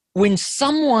when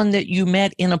someone that you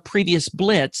met in a previous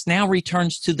blitz now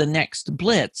returns to the next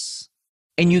blitz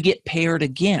and you get paired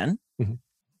again, mm-hmm.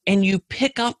 and you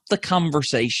pick up the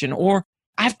conversation, or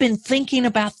I've been thinking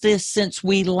about this since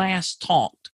we last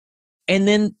talked. And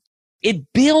then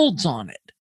it builds on it.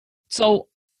 So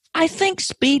I think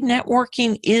speed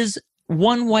networking is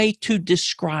one way to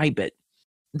describe it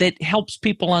that helps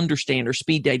people understand, or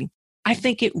speed dating. I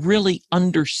think it really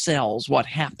undersells what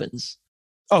happens.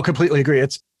 Oh, completely agree.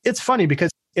 It's funny because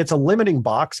it's a limiting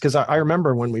box. Because I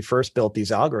remember when we first built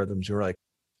these algorithms, we were like,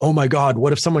 oh my God,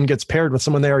 what if someone gets paired with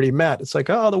someone they already met? It's like,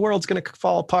 oh, the world's going to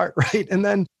fall apart, right? And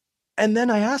then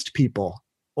I asked people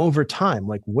over time,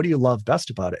 like, what do you love best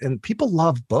about it? And people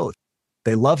love both.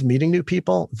 They love meeting new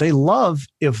people. They love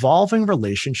evolving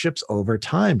relationships over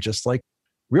time, just like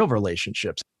real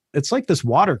relationships. It's like this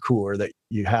water cooler that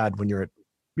you had when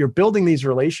you're building these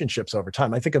relationships over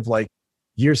time. I think of like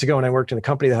years ago when I worked in a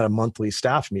company that had a monthly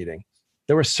staff meeting.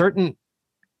 There were certain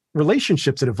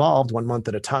relationships that evolved 1 month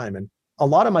at a time. And a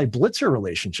lot of my Blitzer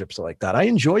relationships are like that. I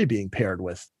enjoy being paired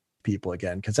with people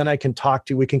again, because then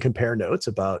we can compare notes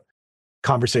about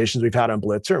conversations we've had on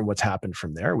Blitzer and what's happened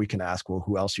from there. We can ask, well,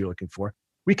 who else are you looking for?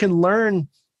 We can learn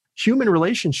human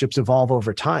relationships evolve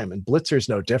over time, and Blitzer is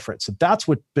no different. So that's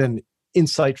what's been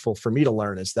insightful for me to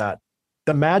learn, is that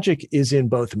the magic is in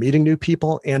both meeting new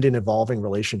people and in evolving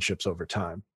relationships over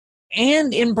time.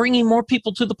 And in bringing more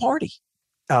people to the party.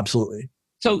 Absolutely.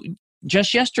 So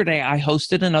just yesterday, I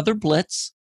hosted another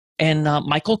Blitz, and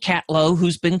Michael Catlow,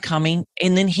 who's been coming,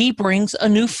 and then he brings a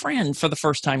new friend for the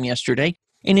first time yesterday.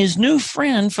 And his new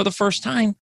friend for the first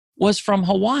time was from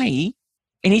Hawaii.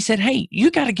 And he said, hey, you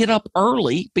got to get up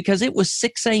early because it was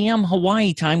 6 a.m.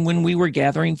 Hawaii time when we were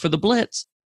gathering for the Blitz.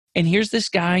 And here's this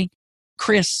guy,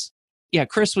 Chris. Yeah,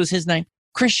 Chris was his name.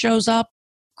 Chris shows up.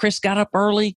 Chris got up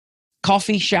early,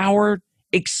 coffee, showered,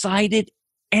 excited,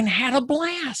 and had a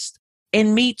blast,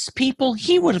 and meets people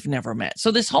he would have never met. So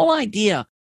this whole idea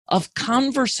of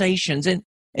conversations, and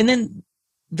then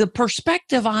the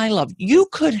perspective I love, you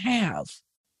could have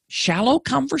shallow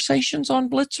conversations on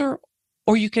Blitzer,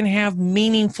 or you can have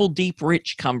meaningful, deep,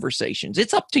 rich conversations.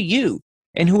 It's up to you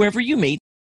and whoever you meet.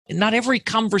 Not every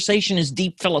conversation is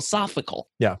deep philosophical.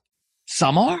 Yeah.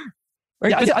 Some are.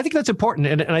 Right? Yeah, I think that's important.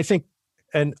 And I think,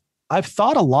 and I've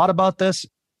thought a lot about this,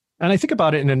 and I think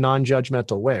about it in a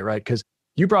non-judgmental way, right? Because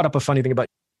you brought up a funny thing about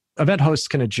event hosts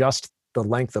can adjust the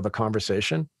length of a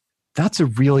conversation. That's a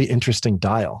really interesting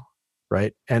dial,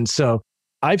 right? And so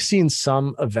I've seen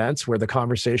some events where the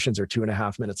conversations are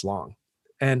 2.5 minutes long.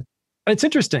 And it's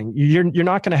interesting. You're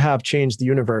not going to have change the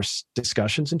universe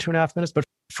discussions in 2.5 minutes, but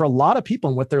for a lot of people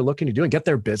and what they're looking to do and get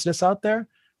their business out there,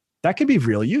 that can be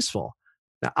really useful.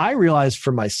 Now, I realized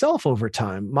for myself over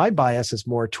time, my bias is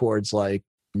more towards like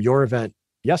your event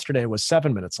yesterday was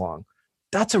 7 minutes long.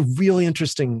 That's a really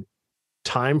interesting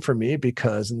time for me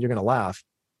because, and you're going to laugh,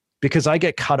 because I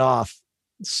get cut off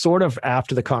sort of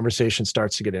after the conversation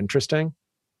starts to get interesting.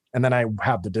 And then I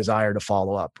have the desire to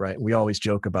follow up, right? We always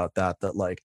joke about that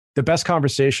like the best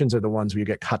conversations are the ones where you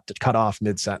get cut off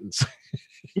mid-sentence.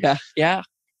 Yeah.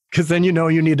 Because then you know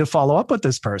you need to follow up with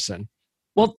this person.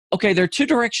 Well, okay, there are two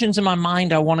directions in my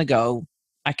mind I want to go.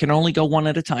 I can only go one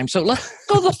at a time. So let's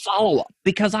go the follow-up,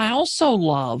 because I also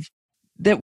love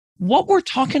that what we're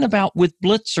talking about with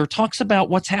Blitzer talks about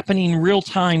what's happening real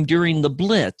time during the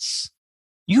Blitz.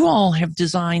 You all have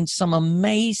designed some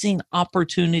amazing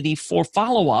opportunity for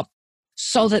follow-up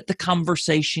so that the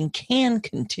conversation can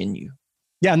continue.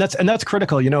 Yeah, and that's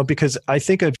critical, because I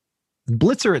think of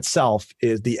Blitzer itself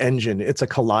is the engine. It's a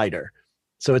collider.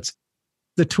 So it's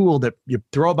the tool that you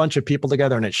throw a bunch of people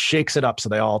together and it shakes it up so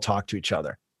they all talk to each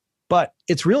other. But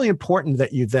it's really important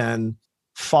that you then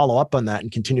follow up on that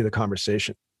and continue the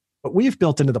conversation. What we've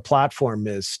built into the platform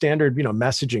is standard,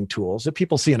 messaging tools that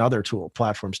people see in other tool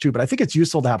platforms too. But I think it's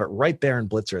useful to have it right there in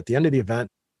Blitzer. At the end of the event,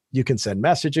 you can send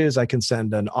messages. I can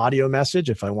send an audio message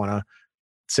if I want to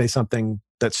say something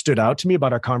that stood out to me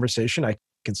about our conversation. I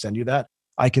can send you that.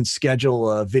 I can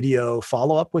schedule a video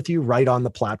follow-up with you right on the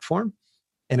platform,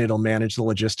 and it'll manage the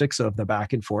logistics of the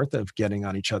back and forth of getting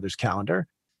on each other's calendar.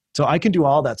 So I can do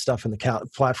all that stuff in the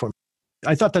platform.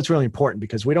 I thought that's really important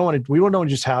because we don't want to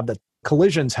just have the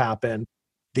collisions happen.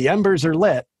 The embers are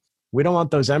lit. We don't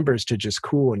want those embers to just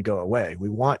cool and go away. We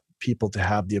want people to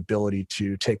have the ability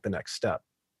to take the next step.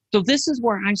 So this is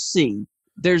where I see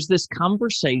there's this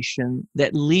conversation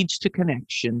that leads to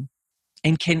connection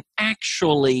and can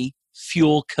actually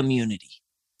fuel community.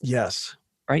 Yes.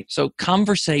 Right? So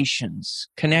conversations,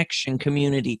 connection,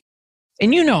 community.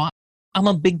 And I'm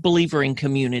a big believer in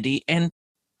community. And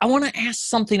I want to ask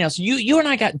something else. You and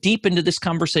I got deep into this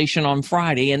conversation on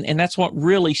Friday, and that's what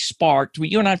really sparked.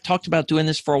 You and I have talked about doing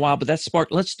this for a while, but that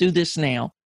sparked, let's do this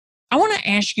now. I want to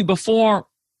ask you before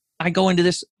I go into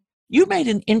this, you made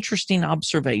an interesting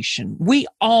observation. We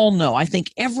all know, I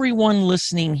think everyone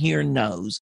listening here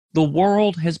knows, the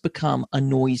world has become a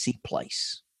noisy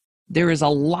place. There is a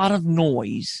lot of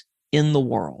noise in the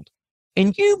world.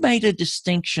 And you made a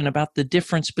distinction about the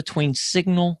difference between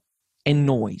signal and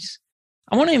noise.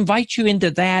 I want to invite you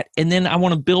into that, and then I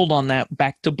want to build on that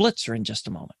back to Blitzer in just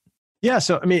a moment. Yeah.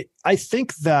 So, I mean, I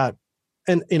think that,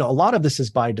 and, a lot of this is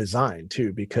by design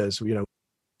too, because,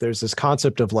 there's this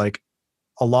concept of like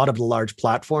a lot of the large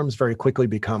platforms very quickly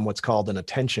become what's called an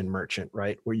attention merchant,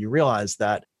 right? Where you realize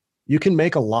that you can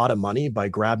make a lot of money by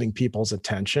grabbing people's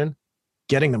attention,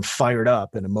 getting them fired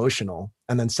up and emotional,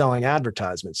 and then selling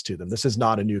advertisements to them. This is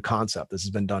not a new concept. This has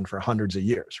been done for hundreds of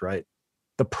years, right?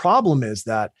 The problem is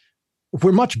that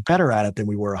we're much better at it than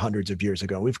we were hundreds of years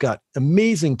ago. We've got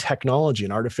amazing technology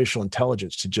and artificial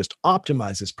intelligence to just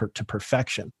optimize this to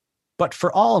perfection. But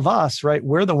for all of us, right,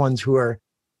 we're the ones who are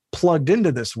plugged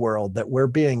into this world that we're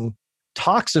being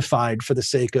toxified for the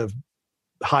sake of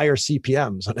higher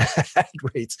CPMs on ad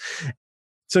rates.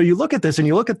 So you look at this and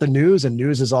you look at the news, and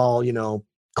news is all,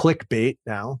 clickbait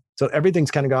now. So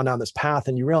everything's kind of gone down this path,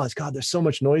 and you realize, God, there's so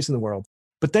much noise in the world.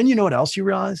 But then you know what else you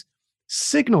realize?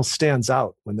 Signal stands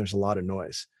out when there's a lot of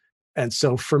noise. And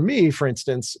so for me, for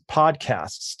instance,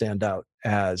 podcasts stand out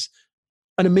as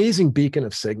an amazing beacon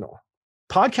of signal.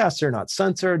 Podcasts are not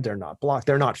censored. They're not blocked.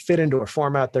 They're not fit into a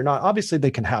format. They're not, obviously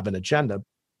they can have an agenda,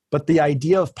 but the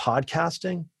idea of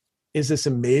podcasting is this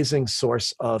amazing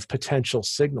source of potential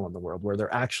signal in the world where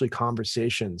they're actually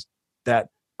conversations that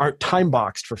aren't time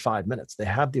boxed for 5 minutes. They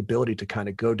have the ability to kind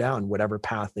of go down whatever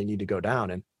path they need to go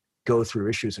down and go through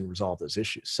issues and resolve those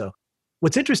issues. So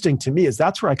what's interesting to me is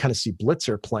that's where I kind of see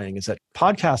Blitzer playing, is that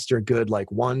podcasts are good, like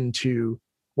one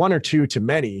or two to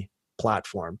many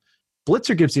platform.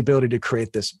 Blitzer gives the ability to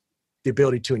create the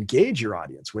ability to engage your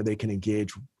audience where they can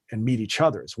engage and meet each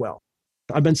other as well.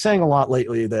 I've been saying a lot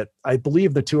lately that I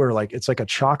believe the two are like, it's like a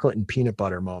chocolate and peanut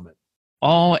butter moment.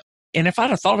 Oh, and if I'd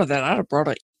have thought of that, I'd have brought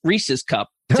a Reese's cup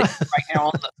right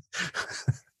now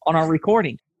on our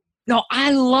recording. No,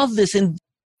 I love this. And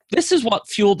this is what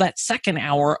fueled that second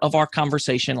hour of our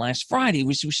conversation last Friday,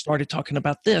 was we started talking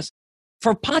about this.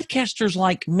 For podcasters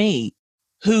like me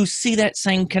who see that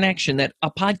same connection, that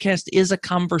a podcast is a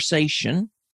conversation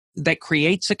that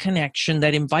creates a connection,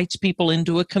 that invites people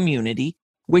into a community,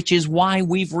 which is why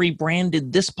we've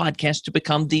rebranded this podcast to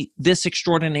become the This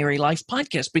Extraordinary Life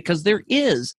podcast, because there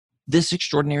is this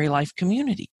extraordinary life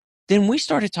community. Then we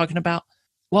started talking about,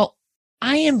 well,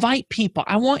 I invite people.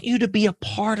 I want you to be a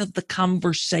part of the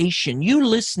conversation. You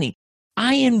listening,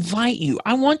 I invite you.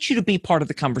 I want you to be part of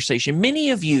the conversation. Many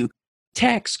of you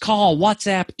text, call,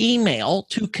 WhatsApp, email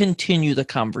to continue the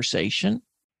conversation.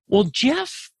 Well,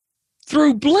 Jeff,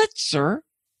 through Blitzer,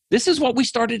 this is what we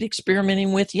started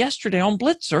experimenting with yesterday on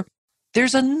Blitzer.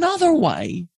 There's another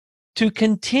way to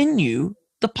continue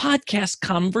the podcast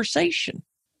conversation.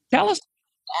 Tell us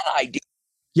that idea.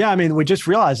 Yeah, I mean, we're just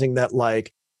realizing that,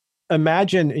 like,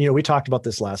 imagine, we talked about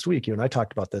this last week. You and I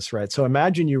talked about this, right? So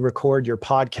imagine you record your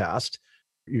podcast,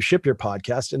 you ship your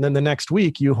podcast, and then the next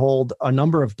week you hold a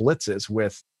number of blitzes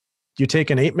with, you take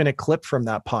an 8-minute clip from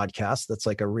that podcast that's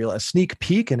like a sneak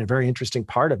peek and a very interesting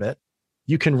part of it.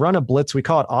 You can run a blitz, we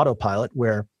call it autopilot,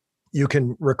 where you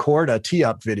can record a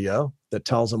tee-up video that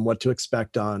tells them what to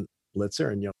expect on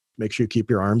Blitzer, and make sure you keep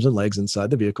your arms and legs inside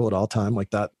the vehicle at all time,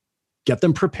 like that. Get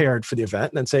them prepared for the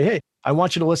event, and then say, hey, I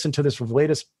want you to listen to this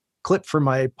latest clip for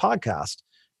my podcast.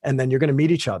 And then you're going to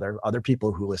meet each other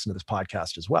people who listen to this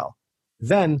podcast as well.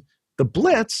 Then the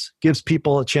blitz gives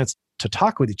people a chance to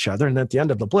talk with each other. And at the end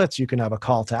of the blitz, you can have a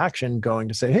call to action going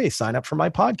to say, hey, sign up for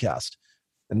my podcast.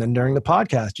 And then during the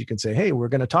podcast, you can say, hey, we're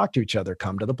going to talk to each other.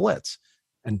 Come to the blitz,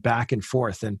 and back and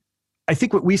forth. And I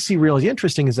think what we see really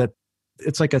interesting is that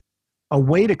it's like a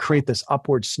way to create this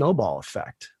upward snowball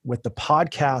effect with the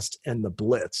podcast and the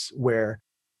blitz, where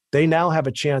they now have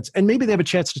a chance, and maybe they have a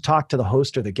chance to talk to the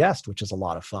host or the guest, which is a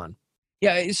lot of fun.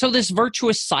 Yeah. So this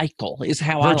virtuous cycle is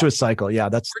how virtuous cycle. Yeah.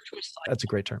 That's a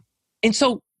great term. And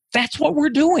so that's what we're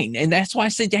doing. And that's why I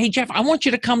said, hey, Jeff, I want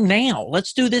you to come now.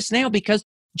 Let's do this now, because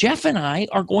Jeff and I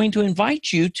are going to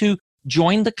invite you to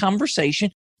join the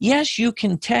conversation. Yes, you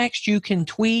can text, you can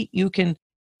tweet, you can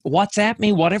WhatsApp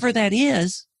me, whatever that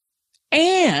is.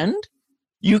 And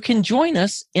you can join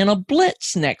us in a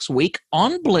blitz next week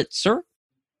on Blitzer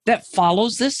that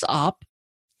follows this up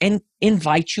and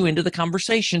invites you into the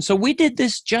conversation. So we did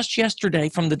this just yesterday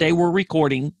from the day we're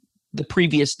recording, the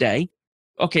previous day.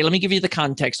 Okay, let me give you the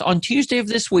context. On Tuesday of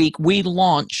this week, we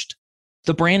launched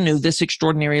the brand new This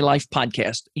Extraordinary Life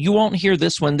podcast. You won't hear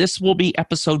this one. This will be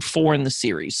episode 4 in the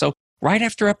series. So right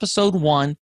after episode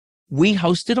 1, we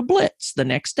hosted a blitz the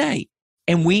next day.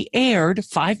 And we aired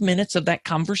 5 minutes of that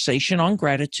conversation on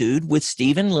gratitude with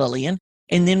Steve and Lillian.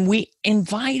 And then we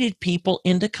invited people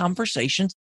into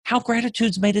conversations, how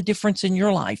gratitude's made a difference in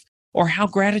your life. or how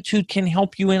gratitude can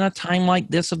help you in a time like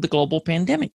this of the global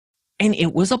pandemic. And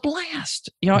it was a blast,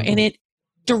 and it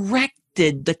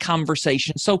directed the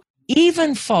conversation. So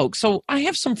even folks, so I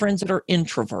have some friends that are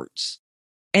introverts,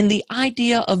 and the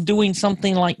idea of doing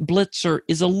something like Blitzer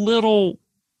is a little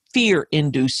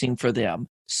fear-inducing for them.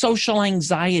 Social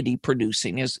anxiety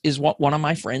producing is what one of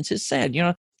my friends has said.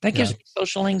 That gives me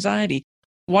social anxiety.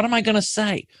 What am I going to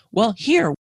say? Well,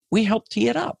 here, we helped tee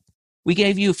it up. We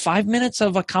gave you 5 minutes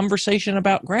of a conversation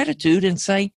about gratitude and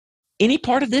say, any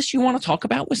part of this you want to talk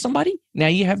about with somebody? Now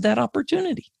you have that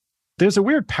opportunity. There's a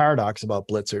weird paradox about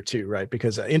Blitzer too, right?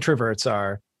 Because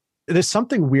there's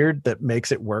something weird that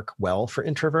makes it work well for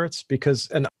introverts because,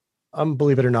 and I'm,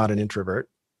 believe it or not, an introvert.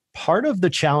 Part of the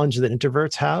challenge that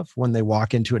introverts have when they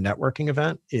walk into a networking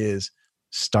event is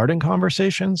starting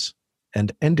conversations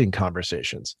and ending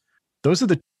conversations. Those are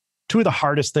the two of the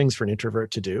hardest things for an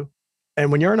introvert to do.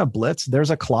 And when you're in a Blitz,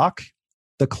 there's a clock.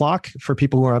 The clock, for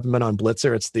people who haven't been on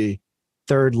Blitzer, it's the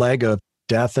third leg of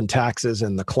death and taxes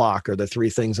and the clock are the three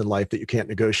things in life that you can't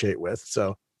negotiate with.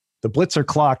 So the Blitzer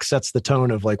clock sets the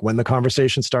tone of like when the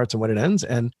conversation starts and when it ends.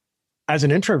 And as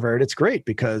an introvert, it's great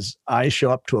because I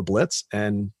show up to a Blitz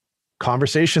and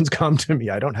conversations come to me.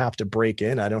 I don't have to break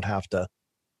in. I don't have to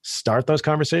start those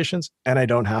conversations and I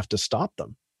don't have to stop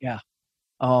them. Yeah.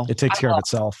 Oh, it takes care of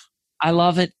itself. I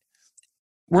love it.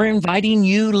 We're inviting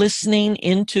you listening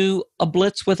into a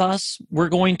Blitz with us. We're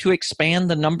going to expand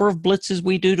the number of Blitzes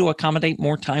we do to accommodate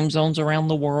more time zones around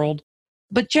the world.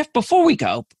 But Jeff, before we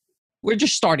go, we're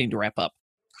just starting to wrap up.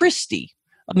 Christy,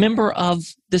 a member of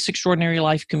This Extraordinary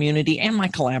Life community and my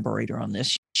collaborator on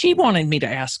this, she wanted me to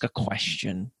ask a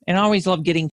question. And I always love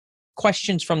getting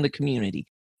questions from the community.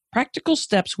 Practical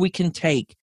steps we can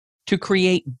take to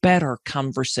create better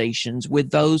conversations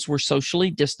with those we're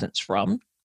socially distanced from.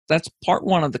 That's part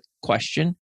one of the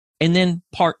question. And then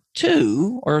part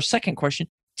two, or second question,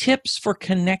 tips for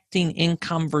connecting in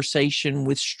conversation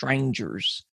with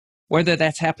strangers, whether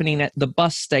that's happening at the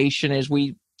bus station, as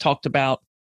we talked about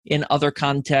in other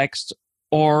contexts,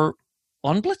 or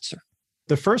on Blitzer.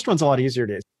 The first one's a lot easier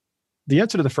to. The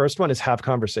answer to the first one is have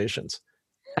conversations.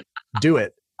 Do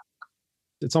it.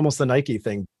 It's almost the Nike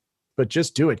thing, but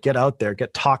just do it. Get out there,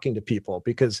 get talking to people,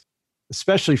 because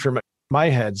especially for my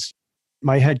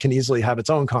head can easily have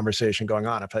its own conversation going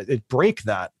on. If I break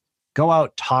that, go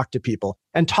out, talk to people,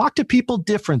 and talk to people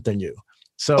different than you.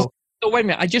 So wait a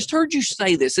minute. I just heard you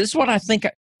say this. This is what I think.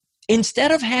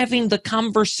 Instead of having the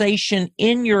conversation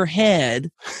in your head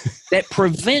that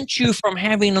prevents you from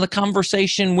having the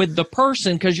conversation with the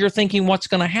person because you're thinking what's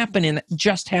going to happen, and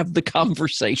just have the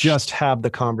conversation. Just have the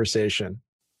conversation.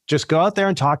 Just go out there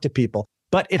and talk to people.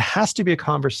 But it has to be a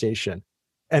conversation.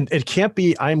 And it can't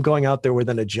be, I'm going out there with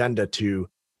an agenda to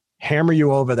hammer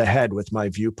you over the head with my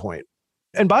viewpoint.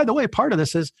 And by the way, part of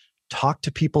this is talk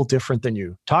to people different than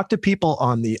you. Talk to people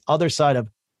on the other side of,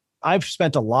 I've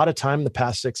spent a lot of time the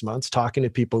past 6 months talking to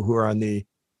people who are on the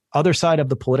other side of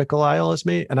the political aisle as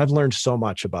me. And I've learned so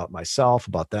much about myself,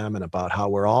 about them, and about how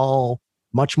we're all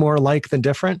much more alike than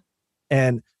different.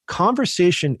 And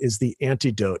conversation is the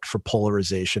antidote for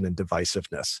polarization and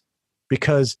divisiveness.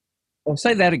 Because I'll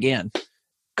say that again.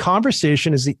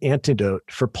 Conversation is the antidote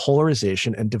for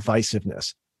polarization and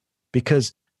divisiveness,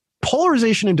 because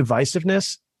polarization and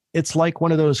divisiveness, it's like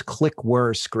one of those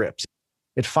click-whir scripts.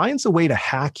 It finds a way to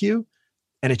hack you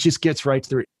and it just gets right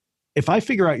through. If I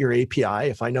figure out your API,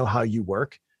 if I know how you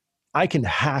work, I can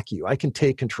hack you. I can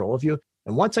take control of you.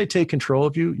 And once I take control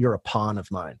of you, you're a pawn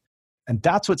of mine. And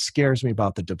that's what scares me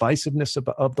about the divisiveness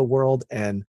of the world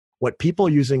and what people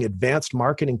using advanced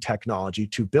marketing technology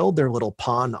to build their little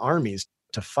pawn armies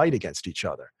to fight against each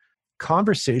other.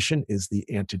 Conversation is the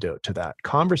antidote to that.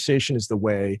 Conversation is the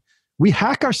way we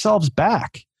hack ourselves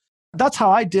back. That's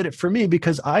how I did it for me,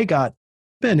 because I got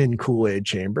been in Kool-Aid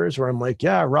chambers where I'm like,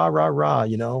 yeah, rah, rah, rah,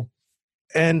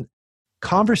 and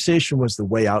conversation was the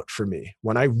way out for me.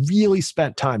 When I really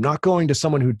spent time, not going to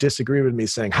someone who disagreed with me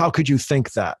saying, how could you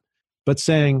think that? But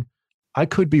saying, I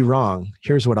could be wrong.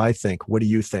 Here's what I think. What do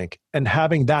you think? And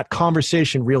having that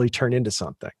conversation really turn into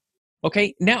something.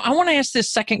 Okay, now I want to ask this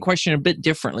second question a bit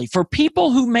differently. For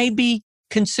people who may be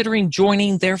considering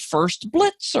joining their first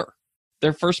Blitzer,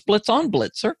 their first Blitz on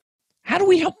Blitzer, how do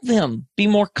we help them be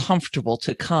more comfortable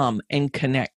to come and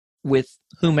connect with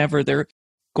whomever they're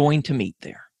going to meet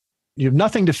there? You have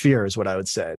nothing to fear is what I would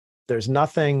say. There's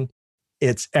nothing,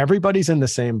 everybody's in the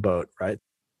same boat, right?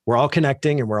 We're all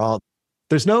connecting and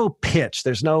there's no pitch,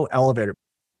 there's no elevator.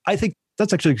 I think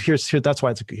that's actually, that's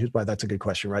why that's a good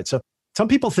question, right? So some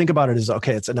people think about it as,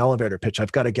 okay, it's an elevator pitch.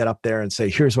 I've got to get up there and say,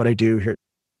 here's what I do here.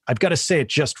 I've got to say it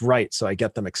just right so I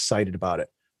get them excited about it.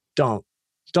 Don't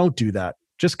do that.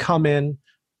 just come in.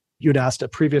 You'd asked a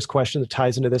previous question that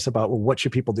ties into this about, well, what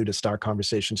should people do to start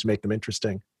conversations to make them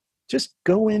interesting? Just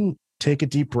go in, take a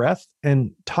deep breath,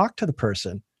 and talk to the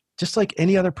person. Just like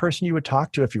any other person you would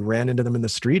talk to if you ran into them in the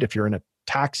street, if you're in a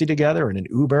taxi together, in an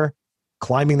Uber,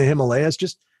 climbing the Himalayas,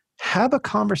 just have a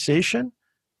conversation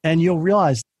and you'll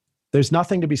realize there's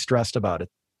nothing to be stressed about it.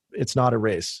 It's not a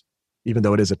race, even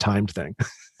though it is a timed thing.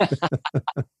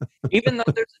 Even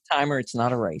though there's a timer, it's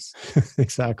not a race.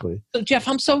 Exactly. So, Jeff,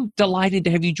 I'm so delighted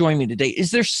to have you join me today.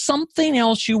 Is there something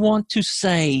else you want to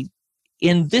say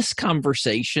in this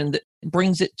conversation that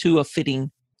brings it to a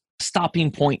fitting stopping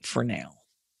point for now?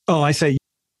 Oh, I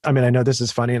know this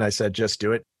is funny, and I said, just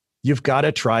do it. You've got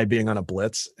to try being on a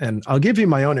blitz. And I'll give you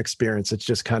my own experience. It's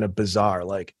just kind of bizarre.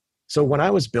 So when I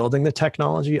was building the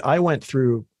technology, I went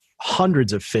through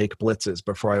hundreds of fake blitzes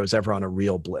before I was ever on a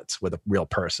real blitz with a real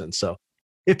person. So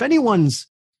if anyone's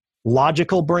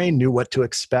logical brain knew what to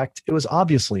expect, it was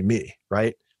obviously me,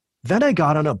 right? Then I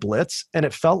got on a blitz and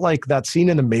it felt like that scene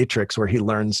in The Matrix where he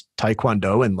learns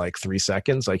Taekwondo in 3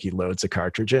 seconds, like he loads a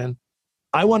cartridge in.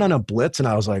 I went on a blitz and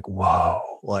I was like, whoa,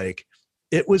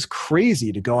 it was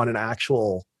crazy to go on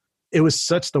it was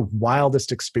such the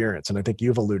wildest experience. And I think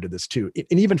you've alluded to this too.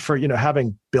 And even for,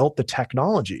 having built the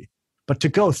technology, but to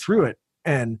go through it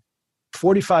and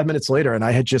 45 minutes later, and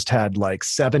I had just had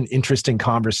 7 interesting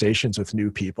conversations with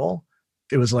new people.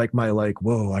 It was like my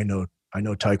whoa, I know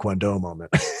Taekwondo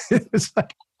moment. It was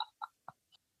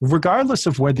regardless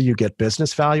of whether you get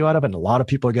business value out of it, and a lot of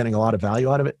people are getting a lot of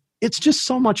value out of it, it's just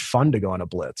so much fun to go on a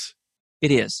blitz.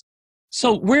 It is.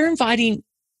 So we're inviting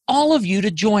all of you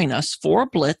to join us for a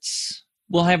blitz.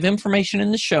 We'll have information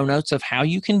in the show notes of how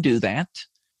you can do that.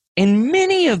 And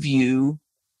many of you,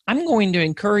 I'm going to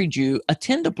encourage you,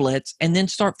 attend a blitz and then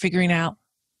start figuring out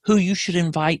who you should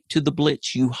invite to the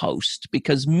blitz you host.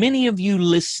 Because many of you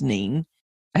listening,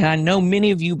 and I know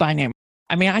many of you by name,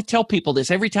 I tell people this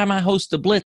every time I host a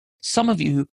blitz. Some of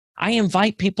you, I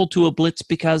invite people to a blitz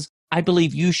because I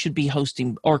believe you should be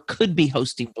hosting or could be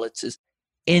hosting blitzes,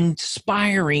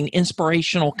 inspiring,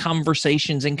 inspirational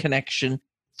conversations and connection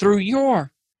through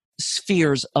your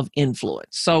spheres of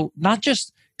influence. So not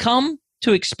just come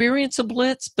to experience a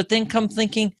blitz, but then come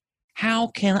thinking, how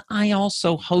can I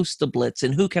also host a blitz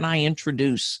and who can I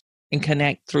introduce and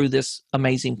connect through this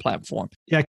amazing platform?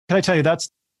 Yeah, can I tell you, that's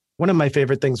one of my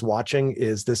favorite things watching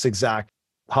is this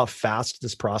how fast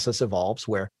this process evolves,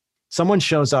 where someone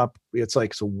shows up, it's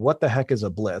so what the heck is a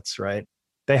blitz, right?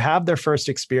 They have their first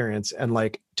experience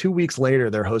and 2 weeks later,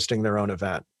 they're hosting their own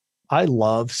event. I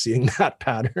love seeing that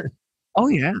pattern. Oh,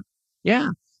 yeah. Yeah.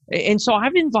 And so I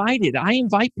invite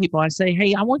people, I say,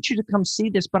 hey, I want you to come see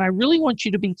this, but I really want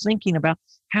you to be thinking about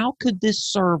how could this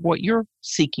serve what you're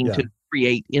seeking to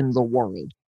create in the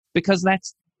world? Because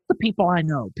that's the people I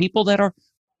know, people that are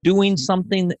doing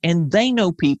something, and they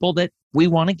know people that we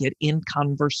want to get in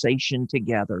conversation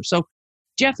together. So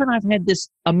Jeff and I've had this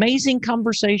amazing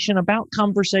conversation about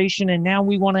conversation, and now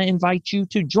we want to invite you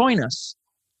to join us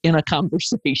in a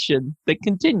conversation that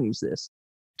continues this.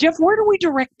 Jeff, where do we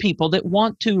direct people that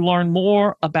want to learn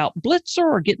more about Blitzer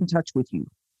or get in touch with you?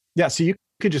 Yeah, so you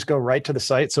could just go right to the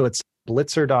site. So it's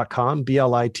blitzer.com,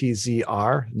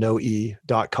 BLITZR, no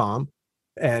E.com.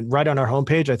 And right on our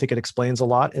homepage, I think it explains a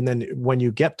lot. And then when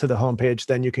you get to the homepage,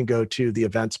 then you can go to the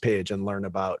events page and learn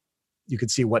you can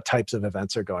see what types of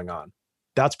events are going on.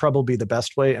 That's probably the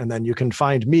best way. And then you can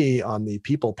find me on the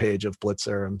people page of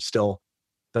Blitzer. I'm still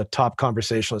the top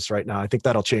conversationalist right now. I think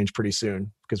that'll change pretty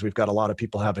soon because we've got a lot of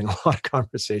people having a lot of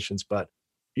conversations, but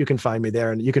you can find me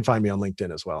there, and you can find me on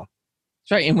LinkedIn as well.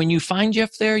 That's right. And when you find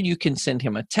Jeff there, you can send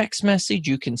him a text message.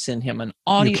 You can send him an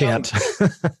audio. You can't.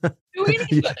 Do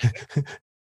anything.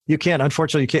 You can't.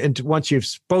 Unfortunately, you can't. And once you've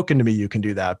spoken to me, you can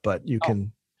do that, but you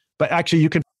can, but actually you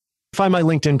can find my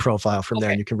LinkedIn profile from there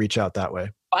and you can reach out that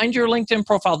way. Find your LinkedIn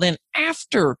profile. Then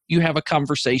after you have a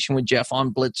conversation with Jeff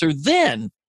on Blitzer,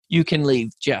 then you can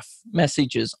leave Jeff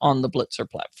messages on the Blitzer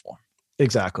platform.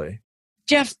 Exactly.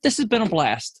 Jeff, this has been a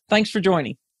blast. Thanks for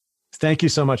joining. Thank you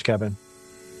so much, Kevin.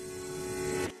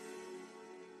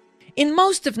 In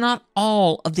most, if not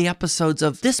all, of the episodes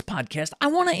of this podcast, I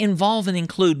want to involve and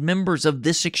include members of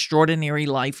this extraordinary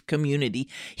life community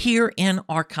here in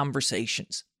our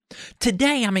conversations.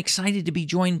 Today, I'm excited to be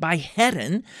joined by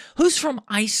Hedden, who's from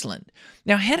Iceland.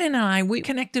 Now, Hedden and I, we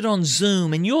connected on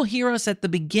Zoom, and you'll hear us at the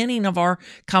beginning of our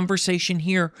conversation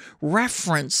here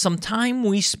reference some time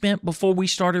we spent before we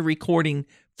started recording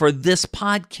for this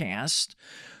podcast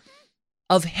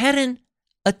of Hedden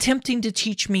attempting to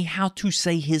teach me how to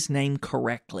say his name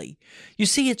correctly. You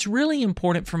see, it's really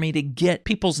important for me to get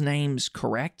people's names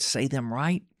correct, say them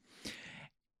right.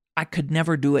 I could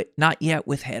never do it, not yet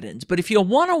with head-ins. But if you'll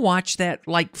want to watch that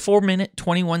like 4-minute,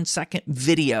 21-second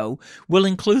video, we'll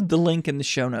include the link in the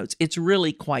show notes. It's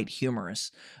really quite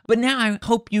humorous. But now I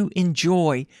hope you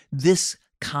enjoy this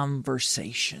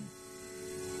conversation.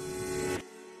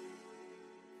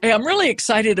 Hey, I'm really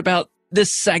excited about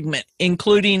this segment,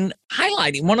 including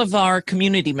highlighting one of our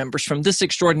community members from This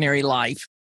Extraordinary Life.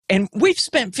 And we've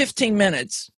spent 15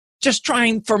 minutes just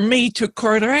trying for me to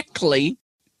correctly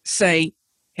say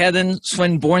Hedin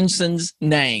Svenbornson's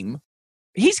name.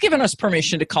 He's given us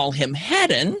permission to call him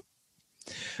Hedin.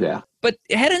 Yeah. But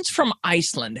Hedin's from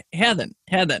Iceland. Hedin,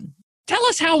 tell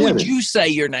us how would you say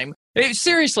your name?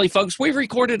 Seriously, folks, we've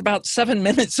recorded about 7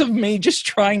 minutes of me just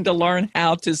trying to learn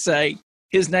how to say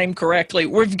his name correctly.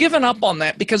 We've given up on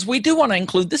that because we do want to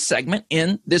include this segment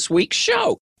in this week's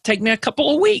show. Take me a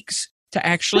couple of weeks to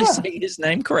actually say his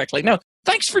name correctly. No,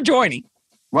 thanks for joining.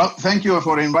 Well, thank you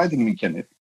for inviting me, Kevin.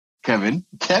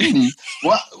 Kenny,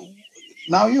 what?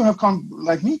 Now you have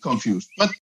like me confused. But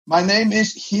my name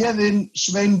is Hedin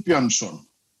Svenbjörnsson.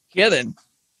 Hedin.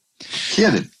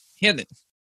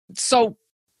 So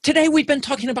today we've been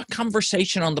talking about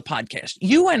conversation on the podcast.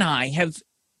 You and I have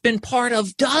been part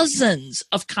of dozens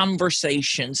of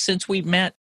conversations since we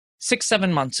met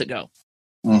 6-7 months ago.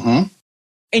 Mm-hmm.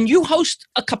 And you host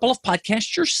a couple of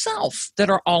podcasts yourself that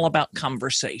are all about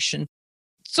conversation.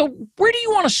 So where do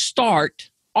you want to start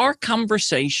our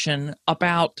conversation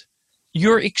about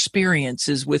your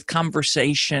experiences with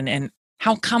conversation and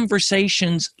how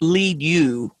conversations lead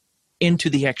you into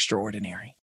the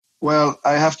extraordinary? Well,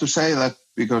 I have to say that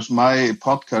because my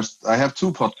podcast, I have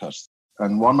 2 podcasts,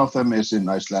 and one of them is in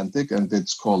Icelandic, and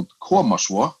it's called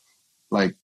Komasvo.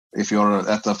 Like if you're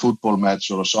at a football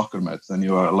match or a soccer match, then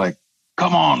you are like,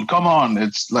 come on.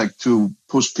 It's like to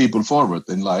push people forward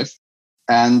in life.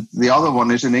 And the other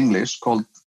one is in English called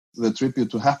the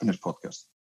Tribute to Happiness podcast.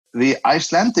 The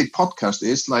Icelandic podcast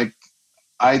is like,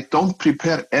 I don't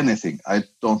prepare anything. I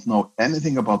don't know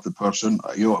anything about the person.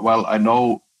 I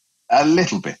know a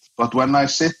little bit, but when I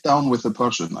sit down with the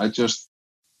person,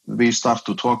 we start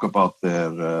to talk about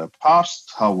their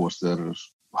past. How was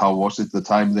it the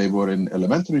time they were in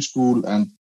elementary school?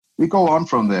 And we go on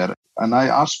from there, and I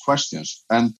ask questions.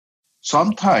 And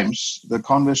sometimes the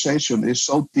conversation is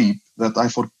so deep that I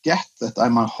forget that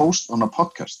I'm a host on a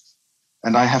podcast.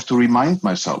 And I have to remind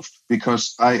myself,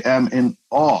 because I am in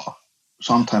awe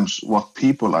sometimes what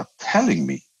people are telling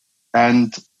me.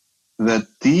 And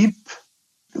the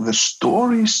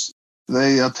stories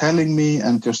they are telling me,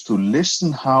 and just to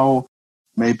listen how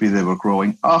maybe they were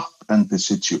growing up and the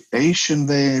situation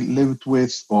they lived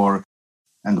with,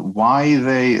 and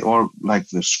why or like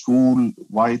the school,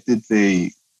 why did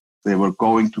they were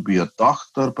going to be a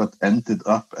doctor but ended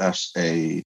up as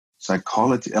a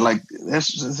psychology. Like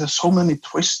there's so many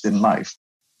twists in life,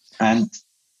 and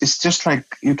it's just like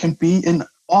you can be in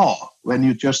awe when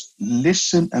you just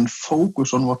listen and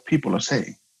focus on what people are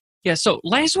saying. Yeah, so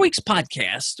last week's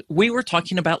podcast, we were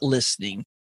talking about listening,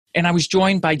 and I was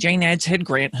joined by Jane Adshead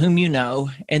Grant, whom you know,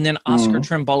 and then Oscar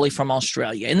Trimboli from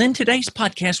Australia. And then today's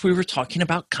podcast, we were talking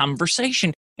about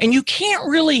conversation. And you can't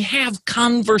really have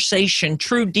conversation,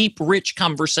 true, deep, rich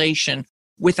conversation,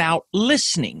 without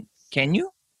listening, can you?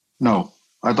 No,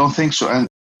 I don't think so. And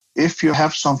if you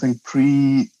have something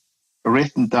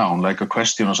pre-written down, like a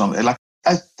question or something, like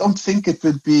I don't think it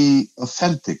would be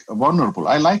authentic, vulnerable.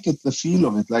 I like it, the feel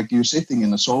of it, like you're sitting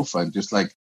in a sofa and just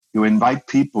like you invite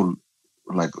people,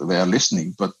 like they are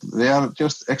listening, but they are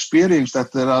just experience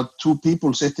that there are 2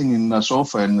 people sitting in a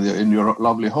sofa in your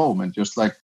lovely home and just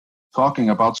like talking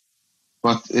about.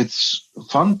 But it's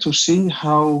fun to see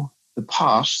how the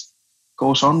past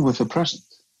goes on with the present.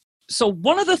 So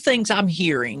one of the things I'm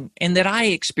hearing and that I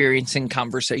experience in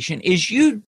conversation is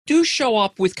you do show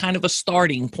up with kind of a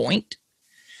starting point.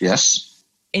 Yes.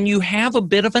 And you have a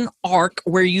bit of an arc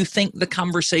where you think the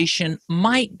conversation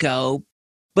might go.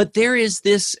 But there is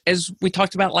this, as we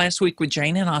talked about last week with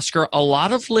Jane and Oscar, a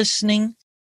lot of listening.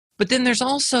 But then there's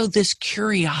also this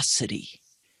curiosity.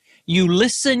 You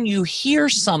listen, you hear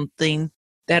something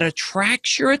that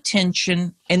attracts your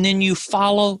attention, and then you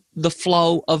follow the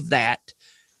flow of that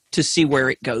to see where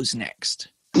it goes next.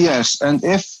 Yes, and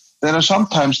if there are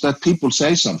sometimes that people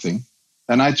say something,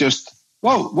 and I just,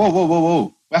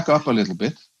 whoa, back up a little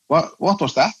bit. What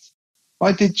was that?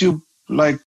 Why did you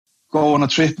go on a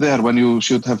trip there when you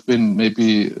should have been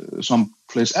maybe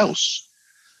someplace else?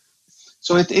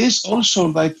 So it is also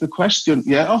like the question,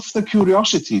 of the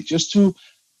curiosity, just to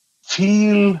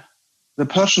feel the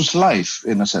person's life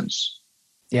in a sense.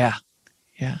 Yeah.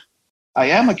 I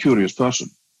am a curious person,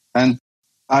 and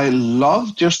I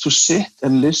love just to sit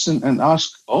and listen and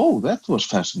ask, oh, that was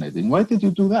fascinating. Why did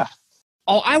you do that?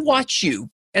 Oh, I watch you.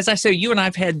 As I say, you and I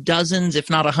have had dozens, if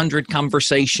not 100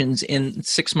 conversations in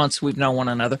 6 months we've known one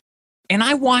another. And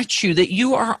I watch you that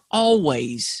you are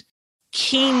always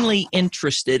keenly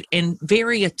interested and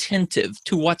very attentive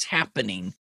to what's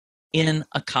happening in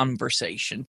a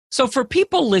conversation. So for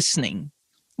people listening,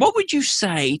 what would you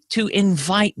say to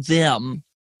invite them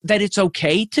that it's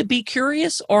okay to be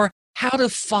curious, or how to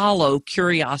follow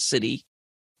curiosity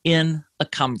in a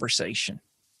conversation?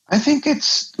 I think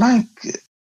it's like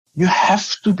you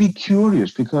have to be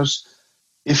curious, because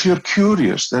if you're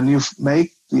curious, then you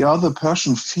make the other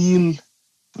person feel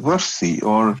worthy,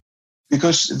 or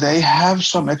because they have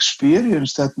some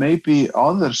experience that maybe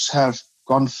others have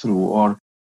gone through, or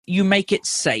you make it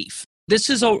safe. This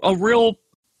is a real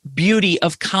beauty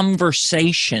of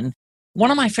conversation.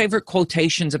 One of my favorite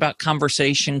quotations about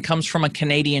conversation comes from a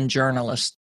Canadian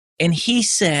journalist. And he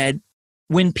said,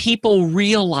 when people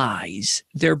realize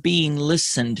they're being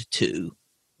listened to,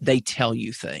 they tell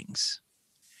you things.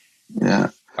 Yeah.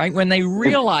 Right? When they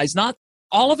realize, not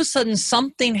all of a sudden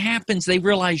something happens, they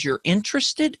realize you're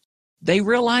interested, they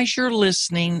realize you're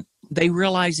listening, they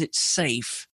realize it's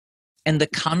safe, and the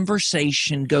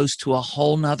conversation goes to a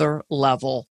whole nother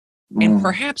level, and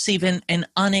perhaps even an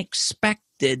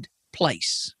unexpected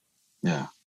place. Yeah.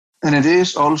 And it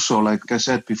is also, like I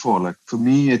said before, like for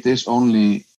me, it is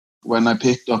only when I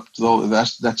picked up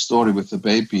that story with the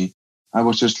baby, I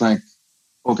was just like,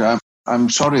 okay, I'm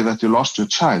sorry that you lost your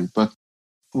child, but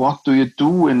what do you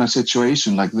do in a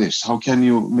situation like this? How can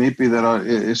you, maybe there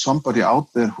is somebody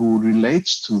out there who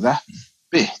relates to that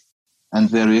bit, and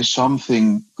there is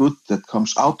something good that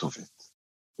comes out of it.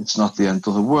 It's not the end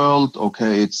of the world.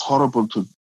 Okay, it's horrible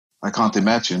I can't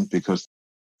imagine, because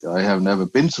I have never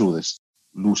been through this,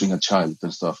 losing a child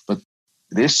and stuff, but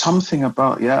there's something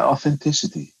about,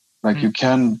 authenticity. Like you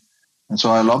can, and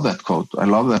so I love that quote. I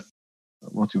love that,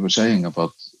 what you were saying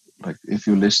about, like, if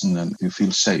you listen and you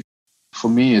feel safe. For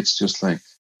me, it's just like,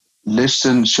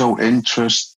 listen, show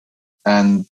interest,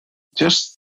 and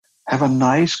just have a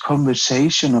nice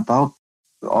conversation about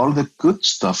all the good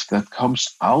stuff that comes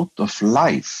out of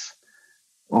life.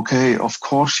 Okay, of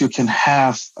course you can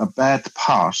have a bad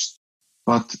past,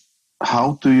 but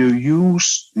how do you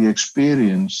use the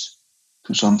experience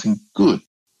to something good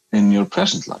in your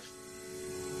present life?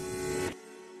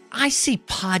 I see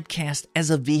podcast as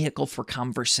a vehicle for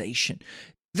conversation.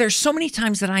 There's so many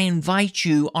times that I invite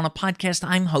you on a podcast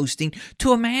I'm hosting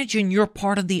to imagine you're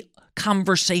part of the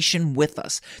conversation with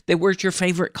us, that we're at your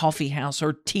favorite coffee house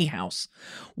or tea house.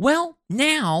 Well,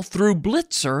 now through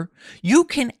Blitzer, you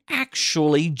can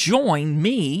actually join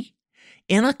me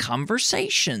in a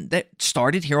conversation that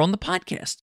started here on the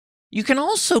podcast. You can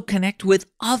also connect with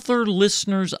other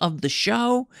listeners of the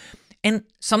show, and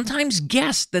sometimes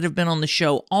guests that have been on the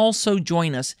show also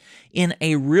join us in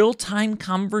a real-time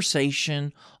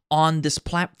conversation on this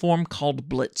platform called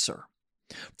Blitzer.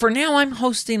 For now, I'm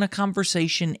hosting a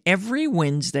conversation every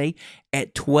Wednesday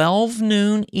at 12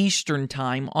 noon Eastern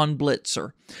Time on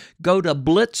Blitzer. Go to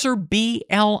Blitzer,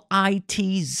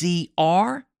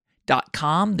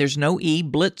 BLITZR.com. There's no E,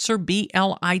 Blitzer,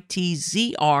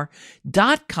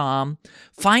 BLITZR.com.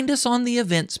 Find us on the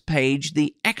events page,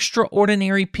 the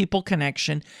Extraordinary People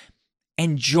Connection,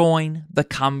 and join the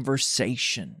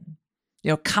conversation.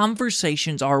 You know,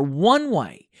 conversations are one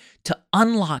way to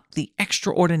unlock the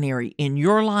extraordinary in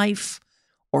your life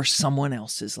or someone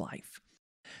else's life.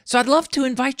 So I'd love to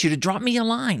invite you to drop me a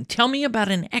line. Tell me about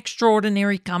an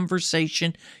extraordinary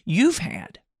conversation you've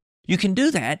had. You can do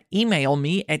that. Email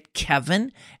me at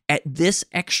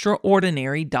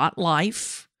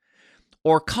kevin@thisextraordinary.life,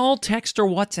 or call, text, or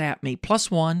WhatsApp me,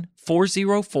 +1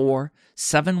 404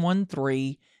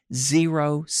 713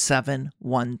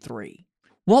 0713.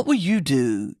 What will you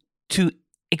do to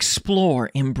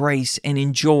explore, embrace, and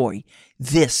enjoy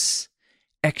this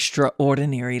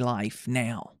extraordinary life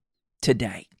now,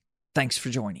 today? Thanks for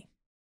joining.